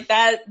 they're just like,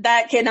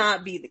 that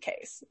cannot be the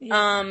case.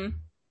 Yeah.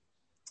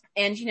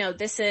 And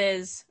this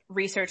is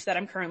research that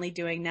I'm currently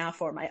doing now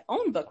for my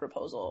own book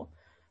proposal.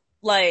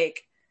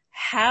 Like,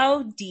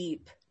 how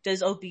deep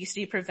does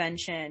obesity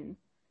prevention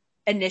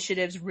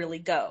initiatives really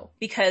go?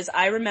 Because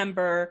I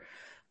remember,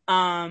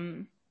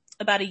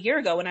 about a year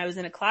ago when I was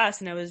in a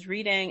class and I was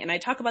reading, and I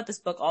talk about this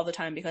book all the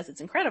time because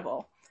it's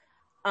incredible.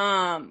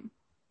 Fit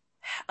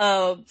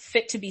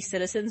to Be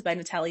Citizens by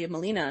Natalia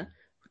Molina,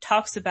 who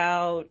talks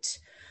about,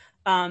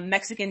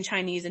 Mexican,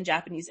 Chinese, and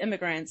Japanese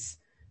immigrants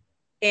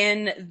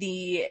in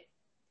the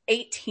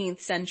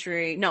 19th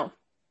century,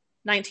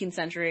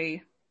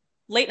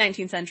 late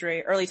 19th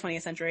century, early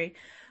 20th century,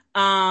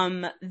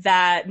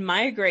 that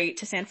migrate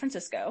to San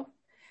Francisco.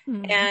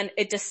 And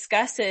it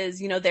discusses,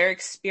 their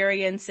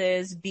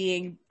experiences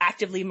being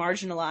actively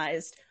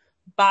marginalized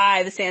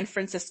by the not San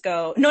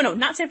Francisco,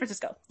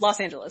 Los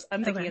Angeles.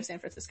 I'm thinking of San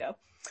Francisco,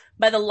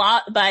 by the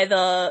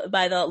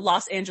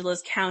Los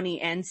Angeles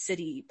County and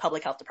City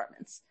public health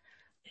departments.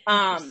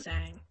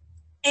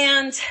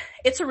 And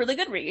it's a really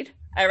good read.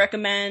 I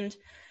recommend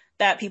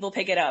that people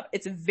pick it up.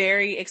 It's a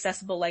very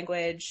accessible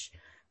language.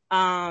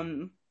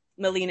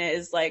 Melina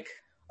is like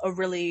a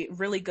really,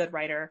 really good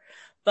writer,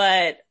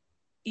 but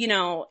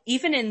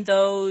even in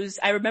those,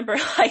 I remember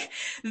like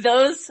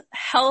those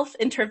health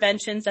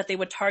interventions that they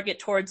would target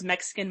towards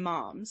Mexican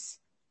moms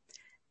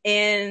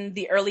in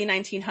the early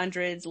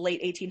 1900s,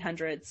 late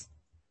 1800s.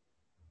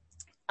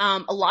 A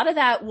lot of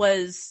that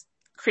was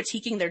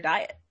critiquing their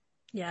diet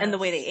and the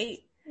way they ate.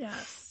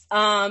 Yes.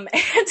 And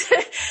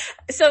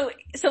so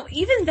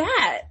even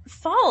that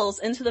falls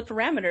into the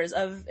parameters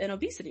of an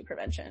obesity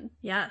prevention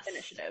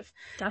initiative.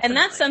 Definitely. And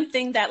that's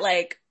something that,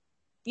 like,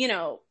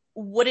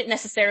 wouldn't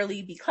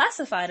necessarily be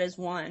classified as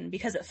one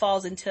because it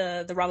falls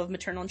into the realm of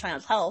maternal and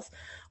child health,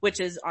 which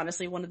is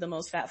honestly one of the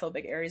most fat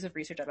phobic areas of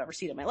research I've ever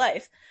seen in my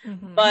life.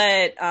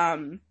 But, I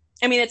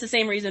mean, it's the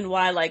same reason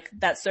why, like,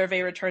 that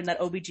survey returned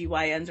that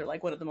OBGYNs are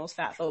like one of the most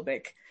fat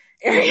phobic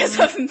areas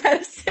of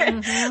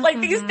medicine.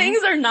 Like, these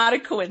things are not a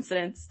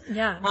coincidence.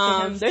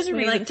 Yeah. There's a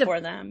reason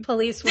for them.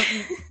 Police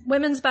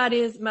women's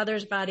bodies,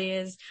 mothers'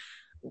 bodies,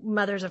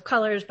 mothers of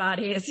color's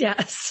bodies.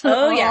 Yes.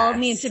 All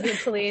need to be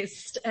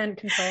policed and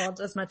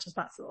controlled as much as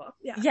possible.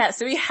 Yeah.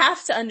 So we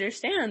have to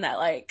understand that,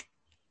 like,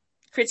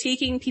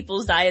 critiquing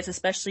people's diets,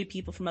 especially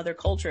people from other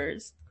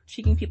cultures,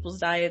 critiquing people's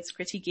diets,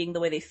 critiquing the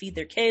way they feed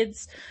their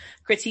kids,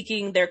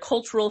 critiquing their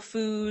cultural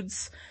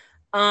foods,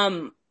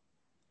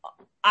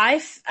 I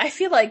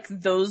feel like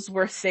those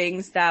were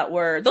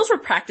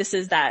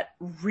practices that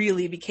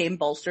really became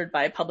bolstered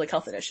by public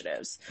health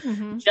initiatives,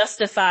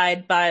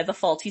 justified by the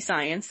faulty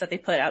science that they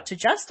put out to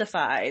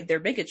justify their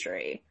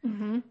bigotry.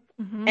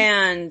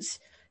 And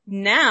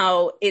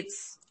now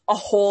it's a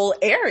whole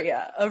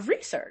area of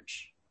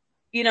research.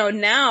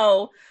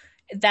 Now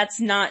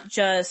that's not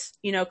just,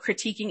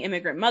 critiquing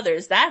immigrant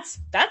mothers. That's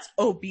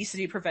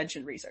obesity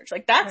prevention research.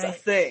 Like that's a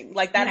thing.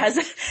 Like that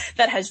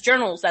has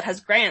journals, that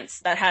has grants,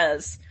 that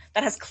has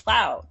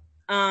clout.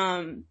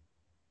 So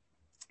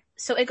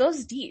it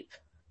goes deep.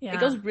 Yeah. It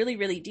goes really,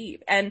 really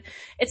deep. And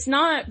it's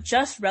not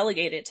just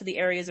relegated to the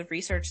areas of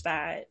research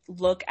that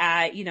look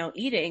at,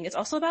 eating. It's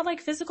also about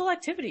like physical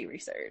activity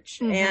research.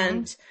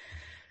 And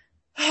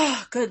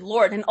oh, good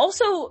Lord. And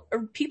also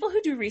people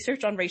who do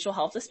research on racial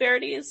health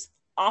disparities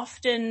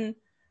often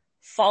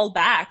fall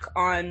back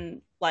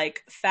on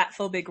like fat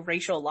phobic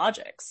racial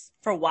logics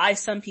for why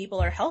some people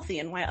are healthy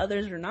and why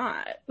others are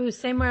not. Ooh,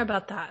 say more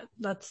about that.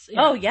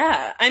 Oh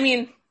yeah. I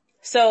mean,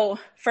 so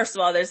first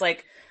of all, there's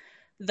like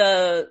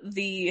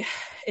the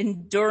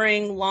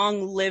enduring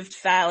long-lived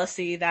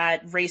fallacy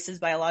that race is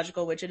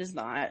biological, which it is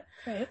not.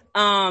 Right.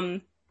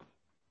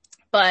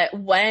 But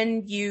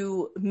when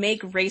you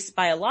make race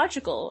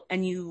biological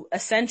and you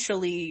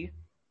essentially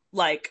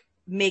like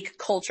make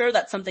culture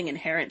that's something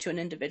inherent to an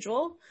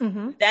individual,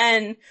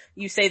 then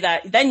you say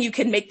that, then you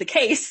can make the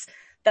case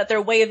that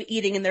their way of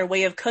eating and their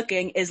way of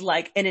cooking is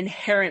like an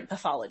inherent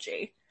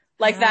pathology.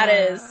 Like that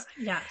is.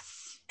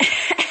 Yes.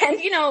 And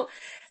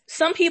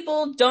some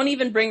people don't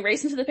even bring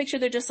race into the picture.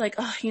 They're just like,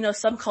 oh,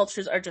 some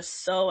cultures are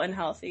just so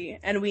unhealthy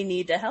and we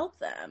need to help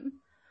them.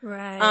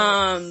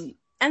 Right.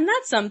 And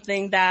that's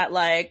something that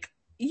like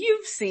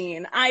you've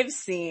seen, I've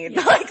seen,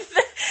 like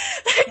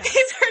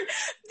these are,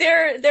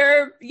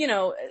 they're,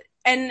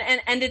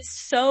 and it's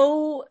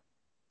so,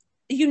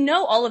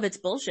 all of it's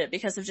bullshit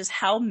because of just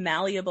how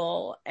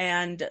malleable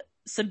and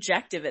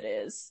subjective it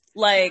is.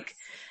 Like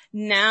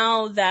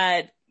now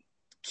that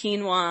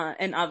quinoa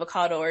and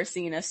avocado are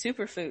seen as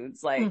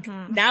superfoods, like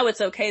now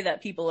it's okay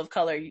that people of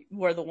color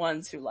were the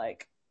ones who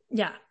like,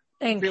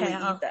 and really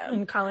kale eat them.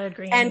 and collard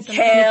greens and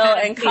kale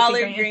and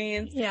collard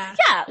greens. Yeah,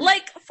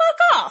 like fuck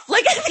off.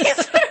 Like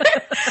whenever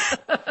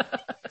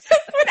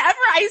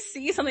I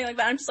see something like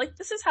that, I'm just like,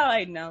 this is how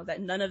I know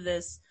that none of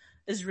this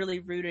is really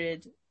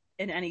rooted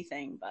in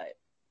anything but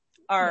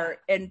our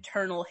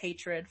internal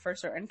hatred for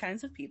certain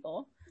kinds of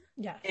people.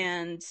 Yeah.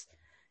 And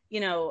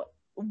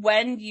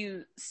when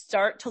you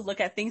start to look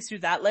at things through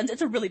that lens,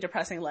 it's a really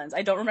depressing lens.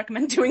 I don't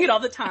recommend doing it all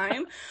the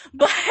time,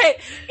 but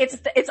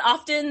it's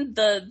often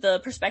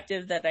the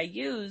perspective that I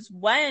use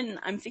when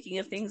I'm thinking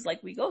of things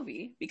like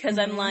Wegovy, because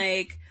I'm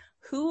like,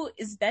 who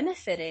is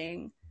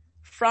benefiting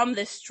from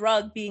this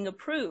drug being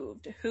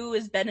approved? Who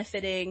is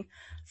benefiting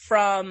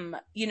from,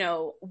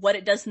 what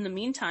it does in the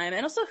meantime?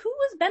 And also who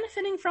is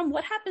benefiting from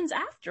what happens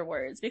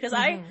afterwards? Because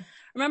I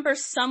remember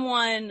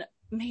someone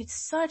made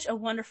such a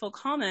wonderful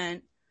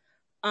comment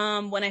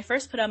when I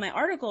first put out my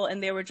article,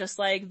 and they were just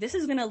like, this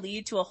is going to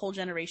lead to a whole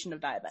generation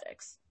of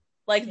diabetics.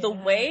 Like the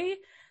way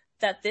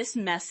that this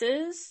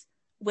messes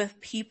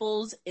with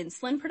people's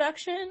insulin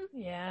production.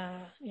 Yeah.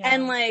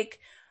 And like,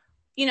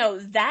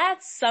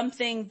 that's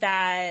something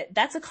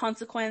that's a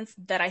consequence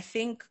that I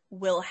think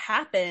will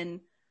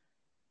happen,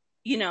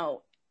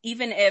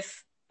 even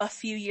if a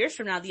few years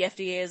from now, the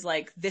FDA is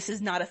like, this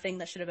is not a thing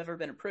that should have ever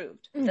been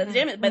approved.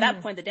 By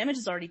that point, the damage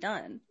is already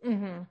done.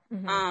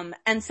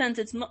 And since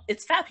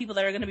it's fat people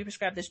that are going to be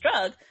prescribed this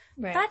drug,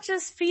 that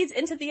just feeds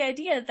into the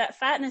idea that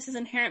fatness is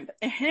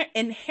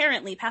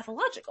inherently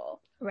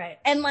pathological. Right.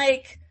 And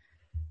like,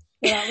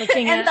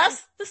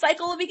 thus the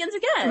cycle begins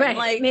again. Right.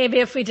 Like maybe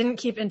if we didn't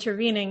keep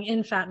intervening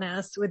in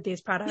fatness with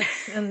these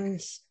products and,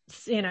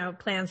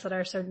 plants that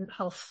are so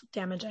health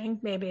damaging,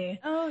 maybe.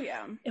 Oh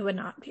yeah. It would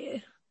not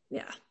be.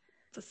 Yeah.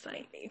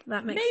 Maybe.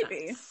 That makes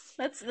sense.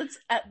 That's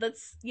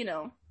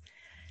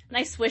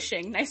nice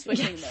wishing there.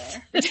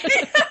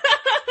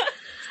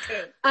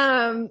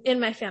 In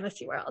my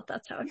fantasy world,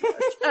 that's how it goes.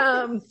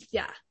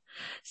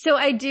 So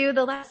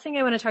the last thing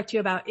I want to talk to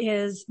you about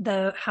is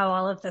how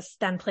all of this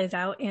then plays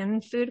out in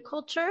food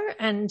culture.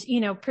 And,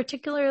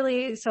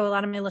 particularly, so a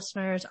lot of my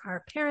listeners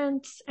are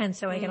parents. And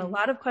so I get a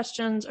lot of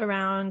questions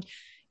around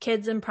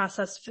kids and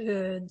processed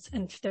foods.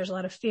 And there's a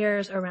lot of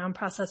fears around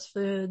processed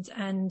foods.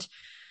 And,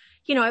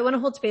 I want to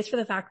hold space for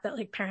the fact that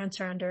like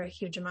parents are under a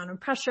huge amount of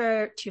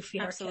pressure to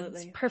feed our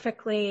kids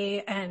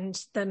perfectly, and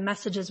the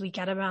messages we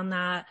get around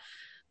that.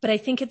 But I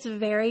think it's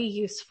very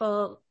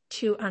useful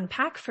to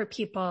unpack for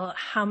people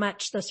how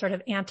much the sort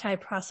of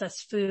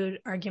anti-processed food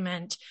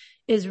argument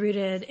is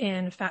rooted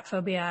in fat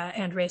phobia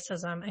and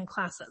racism and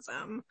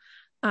classism.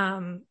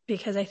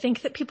 Because I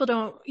think that people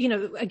don't,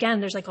 again,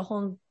 there's like a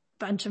whole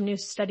bunch of new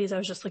studies I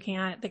was just looking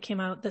at that came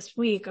out this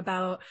week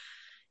about,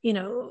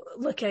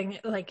 looking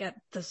like at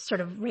the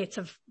sort of rates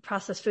of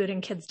processed food in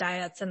kids'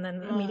 diets and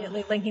then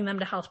immediately linking them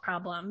to health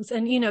problems.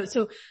 And,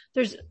 so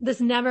there's this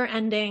never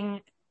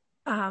ending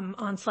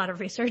onslaught of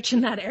research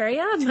in that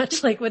area,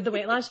 much like with the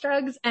weight loss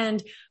drugs.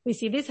 And we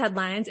see these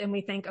headlines and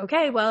we think,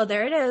 okay, well,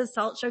 there it is.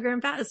 Salt, sugar,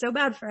 and fat is so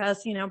bad for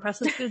us.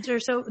 Processed foods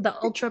the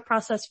ultra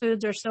processed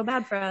foods are so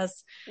bad for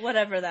us.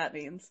 Whatever that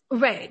means.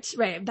 Right.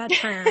 That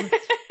term.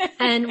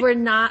 And we're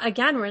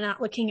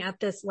not looking at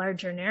this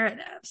larger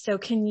narrative. So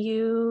can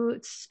you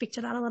speak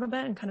to that a little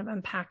bit and kind of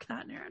unpack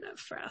that narrative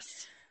for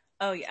us?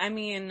 Oh, yeah. I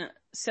mean,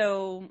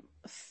 so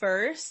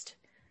first,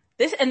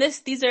 this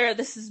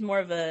is more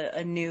of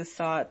a new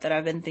thought that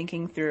I've been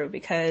thinking through,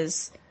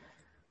 because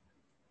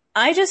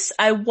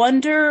I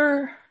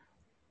wonder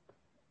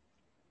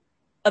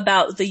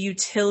about the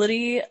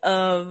utility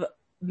of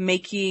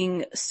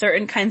making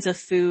certain kinds of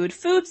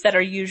foods that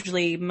are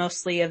usually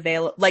mostly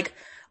available, like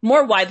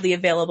more widely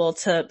available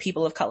to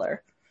people of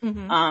color,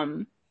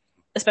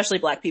 especially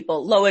Black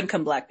people, low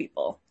income Black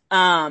people.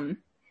 I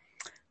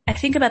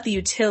think about the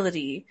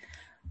utility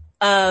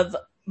of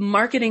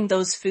marketing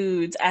those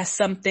foods as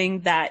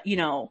something that,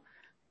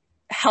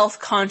 health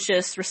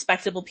conscious,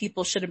 respectable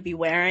people shouldn't be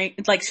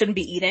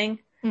eating.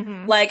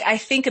 Like, I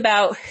think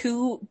about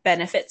who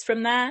benefits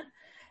from that.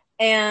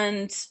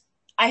 And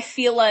I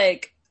feel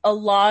like a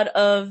lot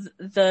of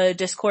the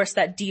discourse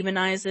that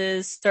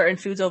demonizes certain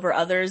foods over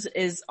others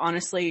is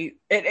honestly,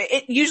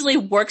 it usually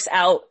works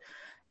out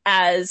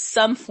as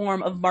some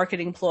form of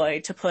marketing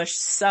ploy to push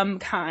some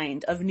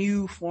kind of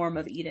new form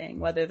of eating,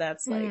 whether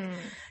that's like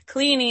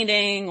clean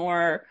eating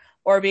or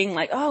being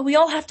like, oh, we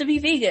all have to be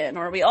vegan,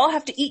 or we all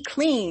have to eat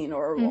clean,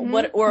 or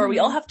we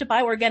all have to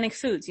buy organic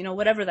foods,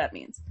 whatever that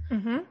means.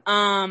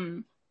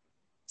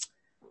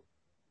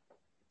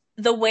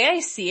 The way I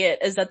see it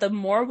is that the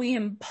more we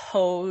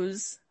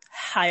impose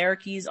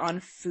hierarchies on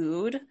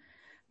food,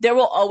 there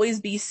will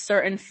always be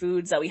certain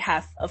foods that we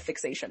have a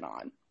fixation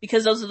on,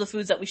 because those are the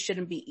foods that we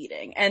shouldn't be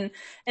eating. And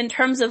in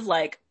terms of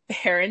like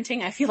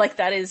parenting, I feel like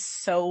that is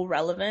so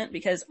relevant,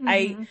 because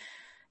I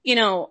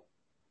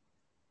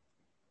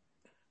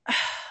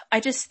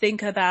just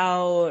think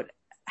about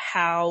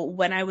how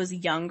when I was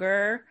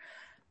younger,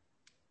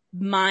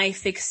 my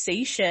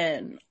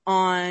fixation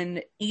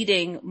on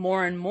eating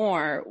more and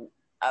more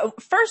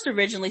first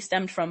originally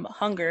stemmed from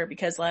hunger,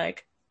 because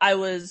like I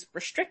was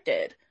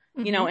restricted,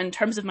 in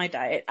terms of my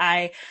diet.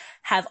 I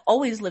have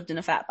always lived in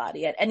a fat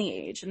body at any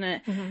age.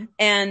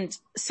 And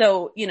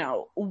so,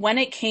 when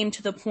it came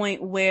to the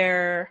point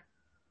where,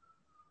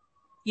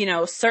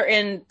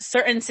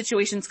 certain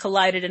situations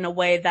collided in a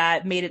way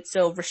that made it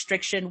so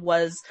restriction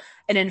was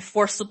an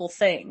enforceable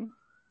thing.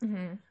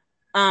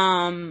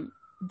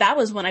 That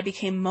was when I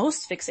became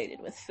most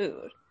fixated with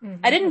food.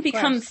 I didn't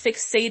become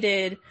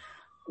fixated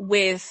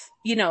with,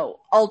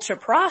 ultra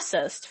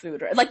processed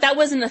food. Like, that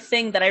wasn't a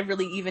thing that I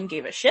really even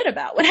gave a shit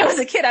about when I was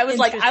a kid. I was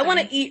like, I want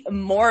to eat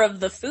more of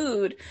the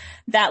food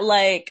that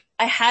like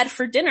I had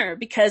for dinner,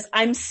 because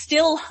I'm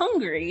still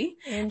hungry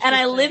and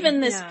I live in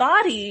this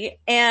body,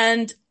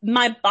 and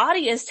my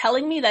body is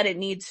telling me that it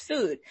needs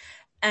food.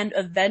 And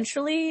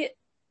eventually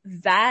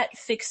that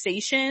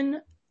fixation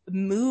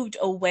moved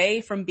away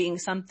from being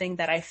something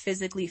that I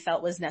physically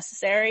felt was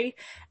necessary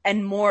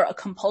and more a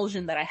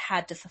compulsion that I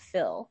had to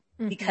fulfill.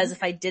 Because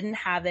if I didn't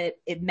have it,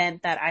 it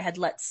meant that I had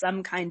let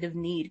some kind of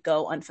need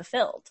go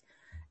unfulfilled.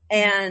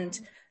 And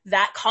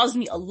that caused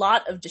me a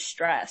lot of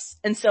distress.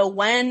 And so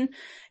when,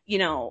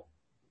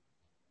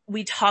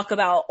 we talk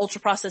about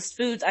ultra processed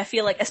foods, I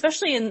feel like,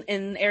 especially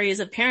in areas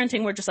of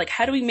parenting, we're just like,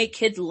 how do we make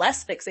kids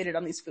less fixated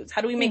on these foods?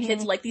 How do we make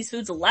kids like these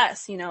foods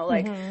less?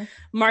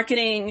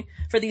 Marketing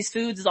for these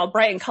foods is all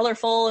bright and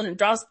colorful and it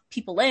draws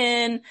people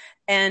in,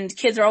 and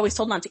kids are always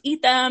told not to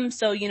eat them.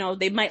 So,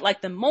 they might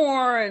like them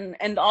more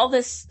and all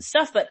this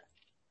stuff. But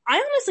I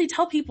honestly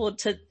tell people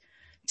to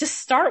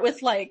start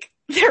with like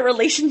their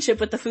relationship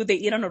with the food they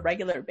eat on a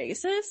regular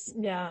basis.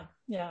 Yeah.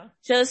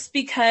 Just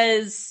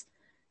because,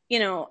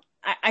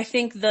 I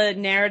think the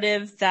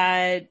narrative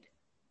that,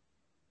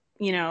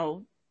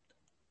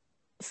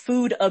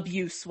 food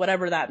abuse,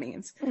 whatever that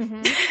means,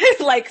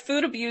 like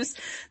food abuse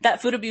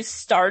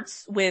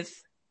starts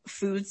with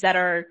foods that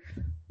are,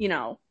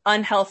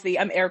 unhealthy.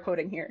 I'm air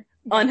quoting here,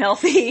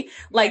 unhealthy.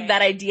 Like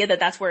that idea that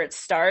that's where it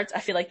starts. I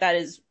feel like that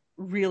is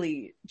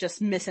really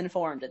just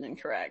misinformed and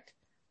incorrect,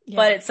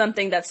 but it's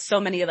something that so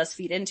many of us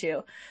feed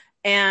into.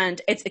 And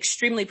it's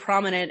extremely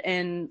prominent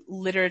in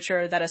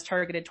literature that is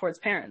targeted towards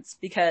parents,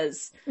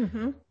 because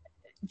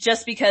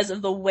just because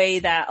of the way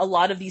that a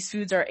lot of these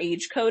foods are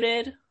age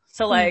coded.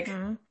 So like,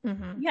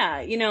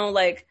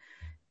 like,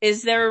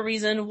 is there a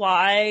reason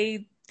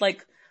why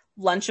like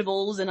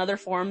Lunchables and other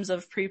forms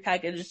of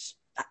prepackaged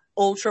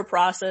ultra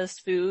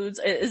processed foods,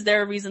 is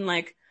there a reason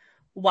like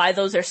why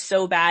those are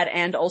so bad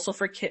and also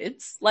for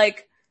kids?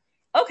 Like,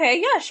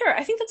 okay, yeah, sure.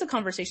 I think that's a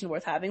conversation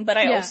worth having, but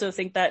I also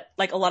think that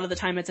like a lot of the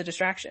time it's a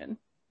distraction.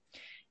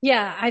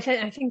 Yeah, I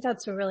think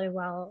that's really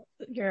well,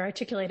 you're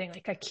articulating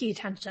like a key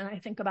tension I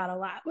think about a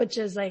lot, which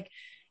is like,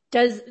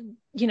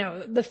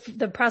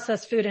 the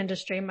processed food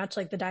industry, much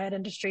like the diet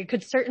industry,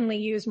 could certainly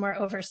use more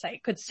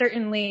oversight, could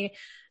certainly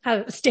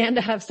stand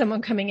to have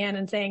someone coming in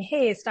and saying,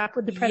 hey, stop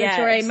with the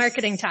predatory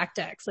marketing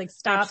tactics. Like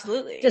stop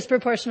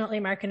disproportionately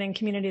marketing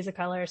communities of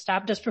color,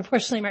 stop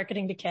disproportionately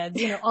marketing to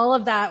kids. All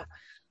of that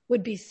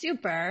would be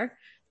super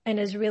and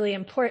is really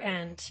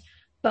important.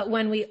 But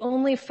when we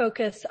only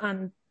focus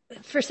on,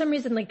 for some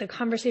reason, like the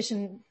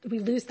conversation, we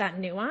lose that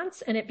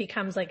nuance and it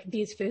becomes like,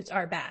 these foods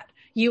are bad.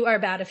 You are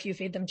bad if you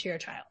feed them to your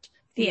child.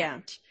 The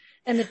end.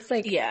 And it's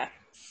like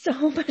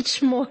so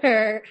much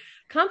more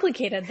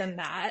complicated than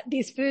that.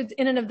 These foods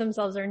in and of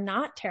themselves are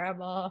not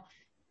terrible.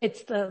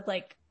 It's the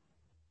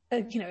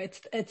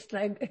it's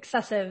the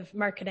excessive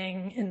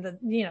marketing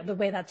and the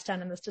way that's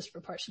done in this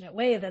disproportionate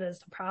way that is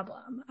the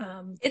problem.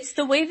 It's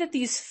the way that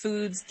these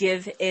foods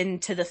give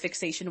into the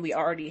fixation we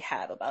already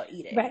have about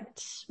eating.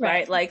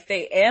 Right. Like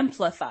they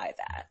amplify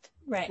that.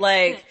 Right.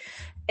 Like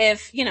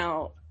if,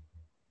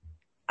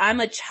 I'm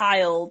a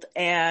child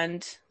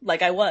and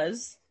like I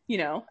was,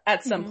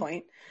 at some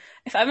point,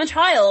 if I'm a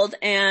child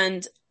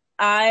and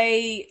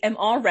I am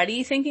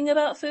already thinking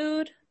about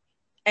food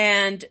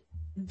and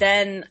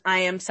then I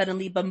am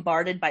suddenly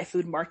bombarded by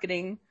food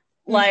marketing,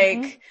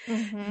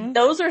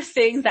 those are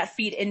things that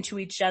feed into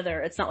each other.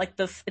 It's not like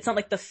the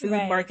food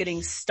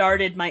marketing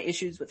started my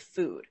issues with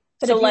food.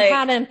 But so if you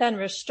hadn't been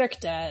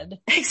restricted,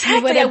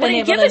 exactly, I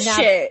wouldn't give a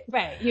shit.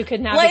 Right, you could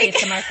navigate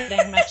the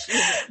marketing much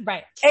easier.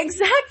 Right,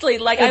 exactly.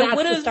 Like so I would have.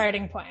 That's the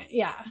starting point.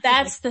 Yeah,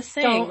 that's the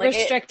thing. Don't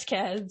restrict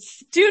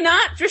kids. Do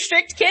not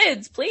restrict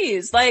kids,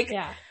 please.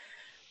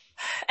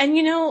 And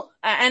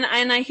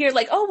and I hear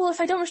like, oh well,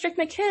 if I don't restrict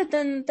my kid,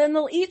 then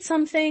they'll eat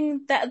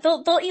something that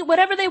they'll eat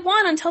whatever they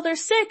want until they're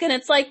sick. And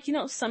it's like,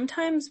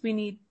 sometimes we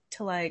need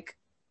to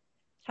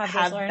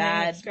have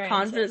bad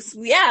confidence.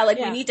 Yeah,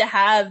 we need to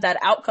have that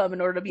outcome in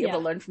order to be able to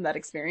learn from that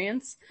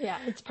experience. Yeah,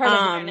 it's part of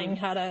learning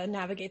how to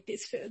navigate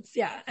these foods.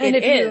 Yeah, and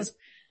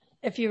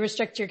if you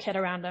restrict your kid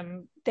around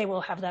them, they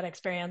will have that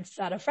experience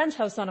at a friend's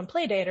house on a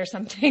play date or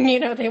something.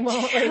 They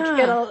won't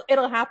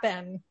it'll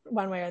happen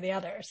one way or the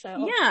other. So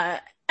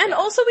and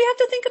also we have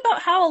to think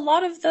about how a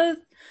lot of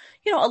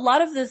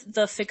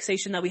the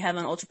fixation that we have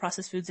on ultra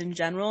processed foods in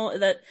general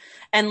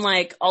and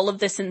all of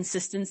this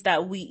insistence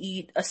that we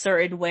eat a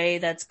certain way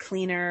that's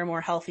cleaner,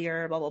 more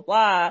healthier, blah, blah,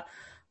 blah.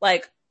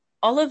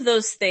 All of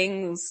those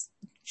things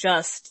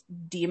just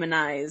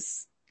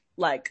demonize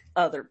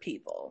other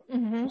people.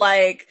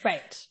 Right.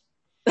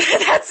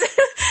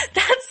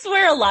 That's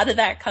where a lot of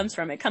that comes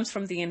from. It comes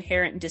from the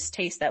inherent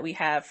distaste that we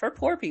have for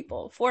poor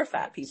people, for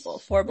fat people,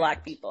 for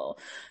Black people,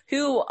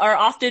 who are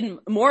often,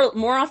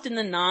 more often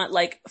than not,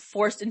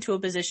 forced into a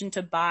position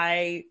to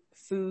buy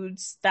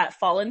foods that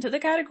fall into the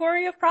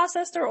category of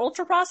processed or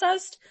ultra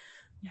processed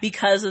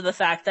because of the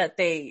fact that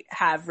they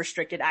have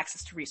restricted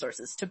access to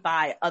resources to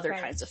buy other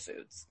kinds of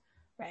foods.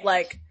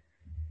 Right.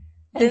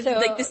 This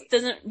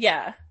doesn't,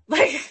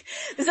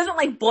 this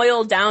doesn't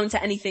boil down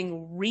to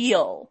anything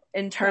real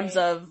in terms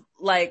of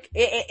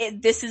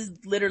this is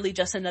literally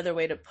just another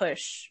way to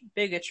push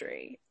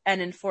bigotry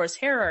and enforce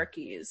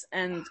hierarchies.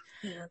 And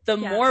the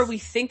more we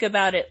think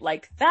about it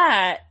like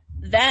that,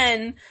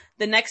 then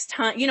the next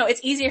time,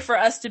 it's easier for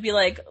us to be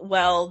like,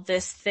 well,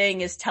 this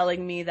thing is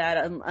telling me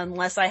that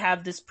unless I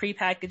have this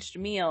prepackaged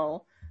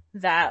meal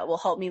that will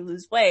help me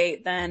lose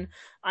weight, then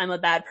I'm a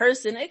bad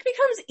person. It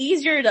becomes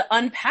easier to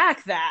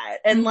unpack that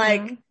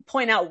and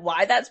point out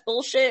why that's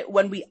bullshit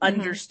when we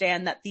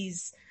understand that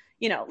these,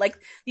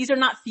 these are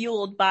not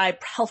fueled by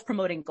health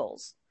promoting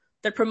goals.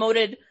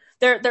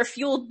 They're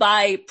fueled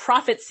by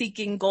profit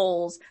seeking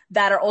goals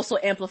that are also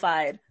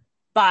amplified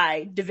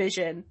by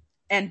division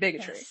and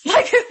bigotry.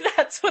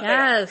 That's what they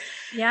are.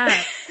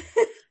 Yes.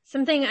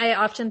 Something I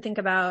often think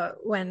about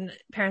when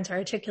parents are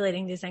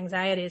articulating these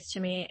anxieties to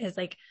me is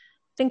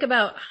think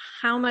about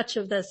how much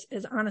of this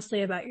is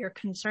honestly about your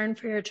concern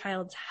for your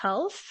child's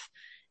health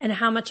and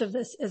how much of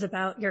this is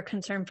about your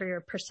concern for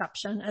your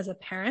perception as a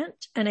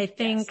parent. And I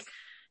think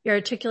you're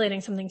articulating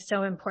something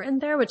so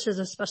important there, which is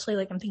especially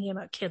I'm thinking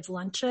about kids'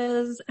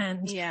 lunches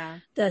and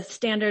the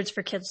standards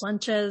for kids'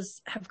 lunches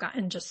have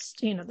gotten just,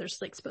 there's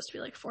supposed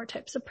to be 4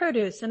 types of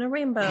produce and a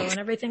rainbow and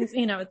everything's,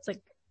 it's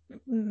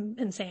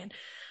insane.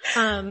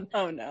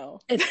 Oh no.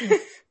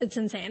 It's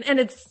insane. And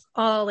it's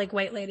all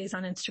white ladies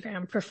on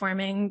Instagram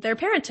performing their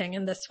parenting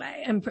in this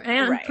way and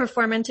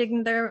performing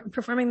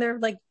their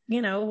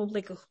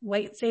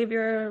white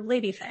savior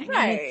lady thing.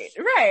 Right.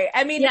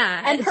 I mean,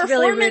 and it's performance,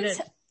 really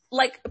rooted.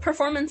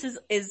 Performance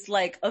is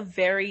a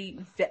very,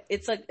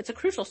 it's a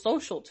crucial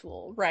social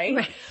tool,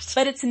 right?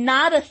 But it's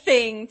not a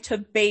thing to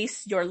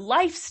base your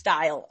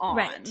lifestyle on.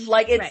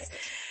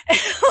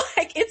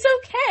 It's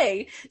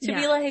okay to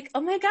be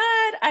oh my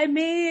God, I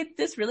made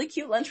this really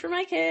cute lunch for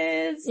my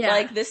kids.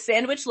 This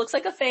sandwich looks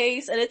like a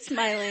face and it's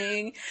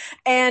smiling.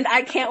 And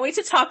I can't wait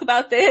to talk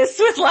about this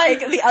with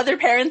the other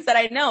parents that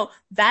I know.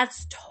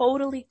 That's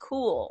totally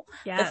cool.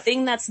 The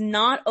thing that's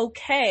not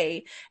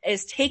okay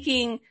is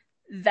taking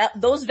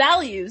those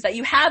values that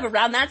you have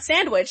around that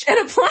sandwich and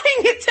applying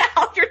it to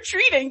how you're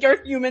treating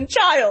your human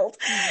child.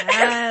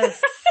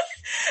 Yes.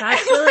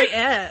 That's really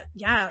it.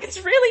 Yeah.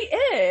 It's really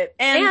it.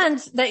 And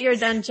that you're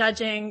then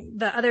judging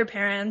the other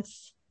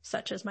parents,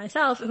 such as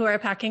myself, who are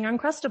packing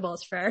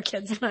Uncrustables for our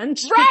kids'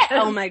 lunch. Right.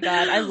 Oh my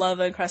God. I love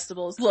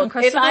Uncrustables. Look,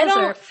 Uncrustables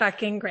are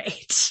fucking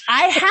great.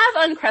 I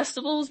have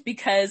Uncrustables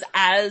because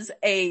as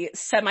a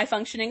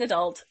semi-functioning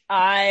adult,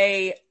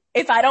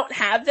 if I don't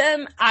have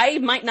them, I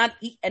might not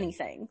eat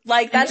anything.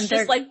 Like, that's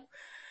just like,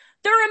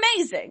 they're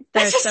amazing.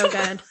 They're so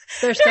good.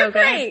 They're so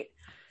great.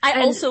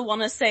 I also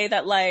want to say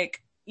that,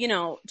 like, you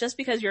know, just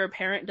because you're a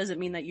parent doesn't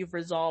mean that you've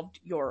resolved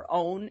your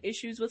own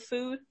issues with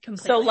food.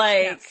 Completely. So,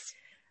 like,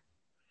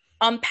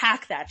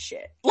 unpack that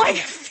shit. Like,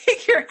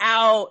 figure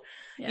out,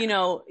 you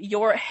know,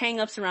 your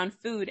hang-ups around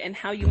food and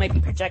how you might be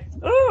projecting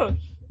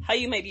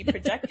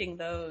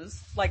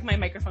those. Like, my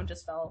microphone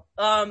just fell.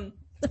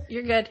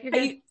 You're good. You're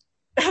good.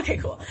 Okay,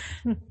 cool.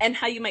 And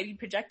how you might be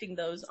projecting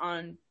those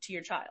on to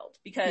your child.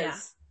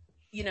 Because,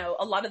 you know,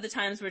 a lot of the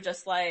times we're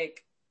just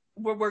like,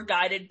 we're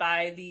guided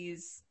by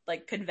these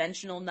like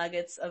conventional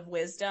nuggets of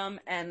wisdom.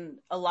 And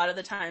a lot of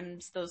the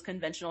times those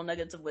conventional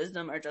nuggets of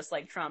wisdom are just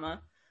like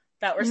trauma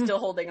that we're still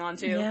holding on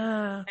to.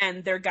 Yeah.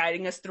 And they're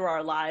guiding us through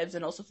our lives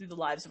and also through the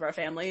lives of our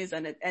families.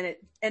 And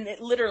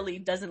it literally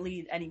doesn't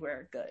lead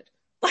anywhere good.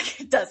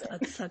 Like, it doesn't.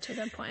 That's such a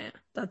good point.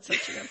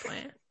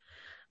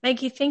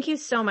 Maggie, thank you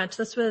so much.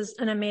 This was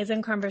an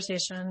amazing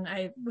conversation.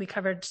 We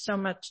covered so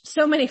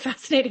many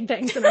fascinating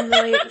things, and I'm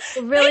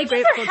really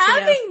grateful for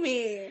having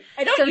me.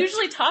 I don't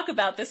usually talk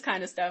about this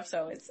kind of stuff,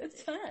 so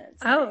it's fun.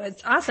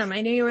 It's awesome.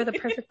 I knew you were the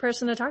perfect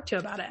person to talk to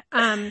about it.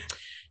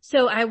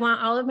 So I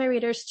want all of my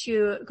readers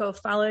to go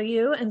follow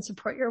you and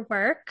support your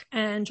work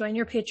and join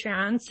your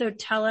Patreon. So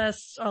tell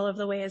us all of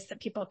the ways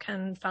that people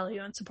can follow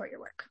you and support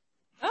your work.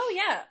 Oh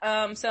yeah.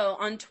 So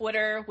on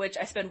Twitter, which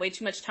I spend way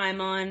too much time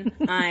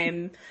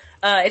on,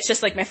 it's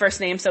just like my first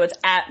name. So it's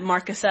at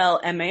Marquiselle,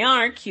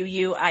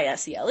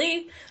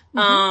 MarQuisele.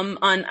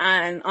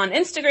 On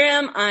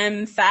Instagram,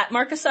 I'm Fat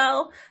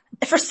Marquiselle.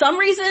 For some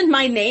reason,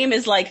 my name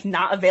is like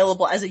not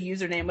available as a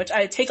username, which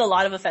I take a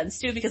lot of offense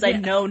to because I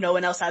know no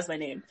one else has my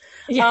name.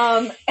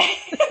 Yeah.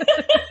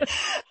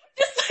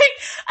 Just like,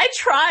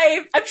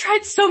 I've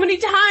tried so many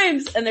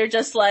times and they're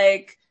just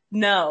like,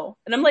 no.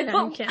 And I'm like,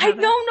 well, I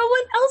know no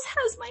one else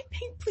has my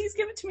name. Please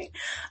give it to me.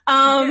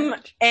 And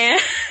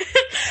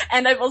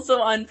I'm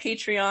also on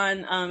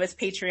Patreon. It's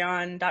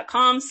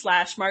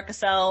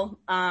patreon.com/Marquiselle.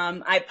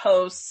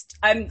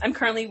 I'm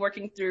currently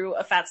working through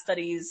a Fat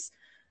Studies,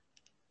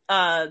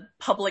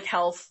 public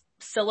health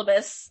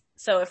syllabus.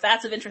 So if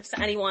that's of interest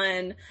to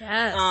anyone,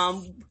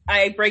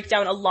 I break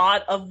down a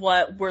lot of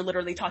what we're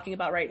literally talking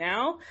about right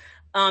now.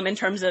 In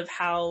terms of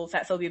how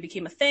fat phobia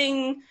became a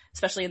thing,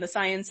 especially in the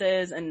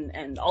sciences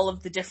and all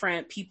of the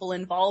different people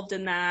involved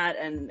in that.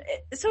 And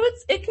so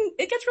it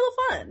gets real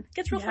fun. It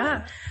gets real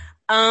fun.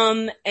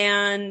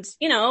 And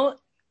you know,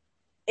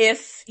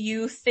 if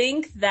you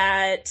think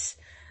that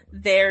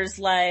there's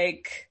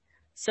like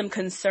some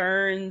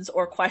concerns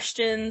or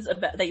questions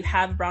about that you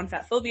have around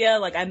fat phobia,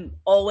 like I'm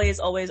always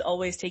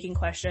taking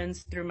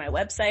questions through my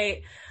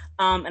website.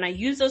 And I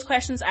use those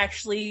questions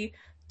actually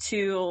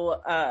to,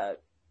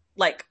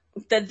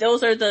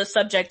 those are the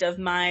subject of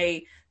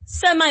my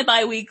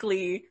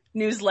semi-biweekly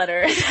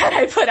newsletter that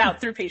I put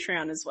out through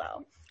Patreon as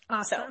well.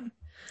 Awesome. So,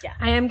 yeah.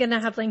 I am going to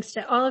have links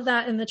to all of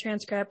that in the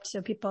transcript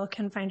so people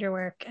can find your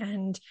work.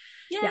 And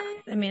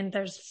I mean,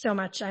 there's so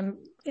much. I'm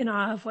in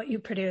awe of what you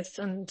produce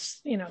and,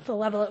 you know, the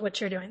level at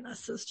which you're doing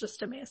this is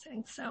just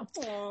amazing. So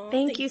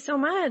thank you so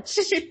much.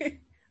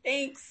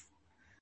 Thanks.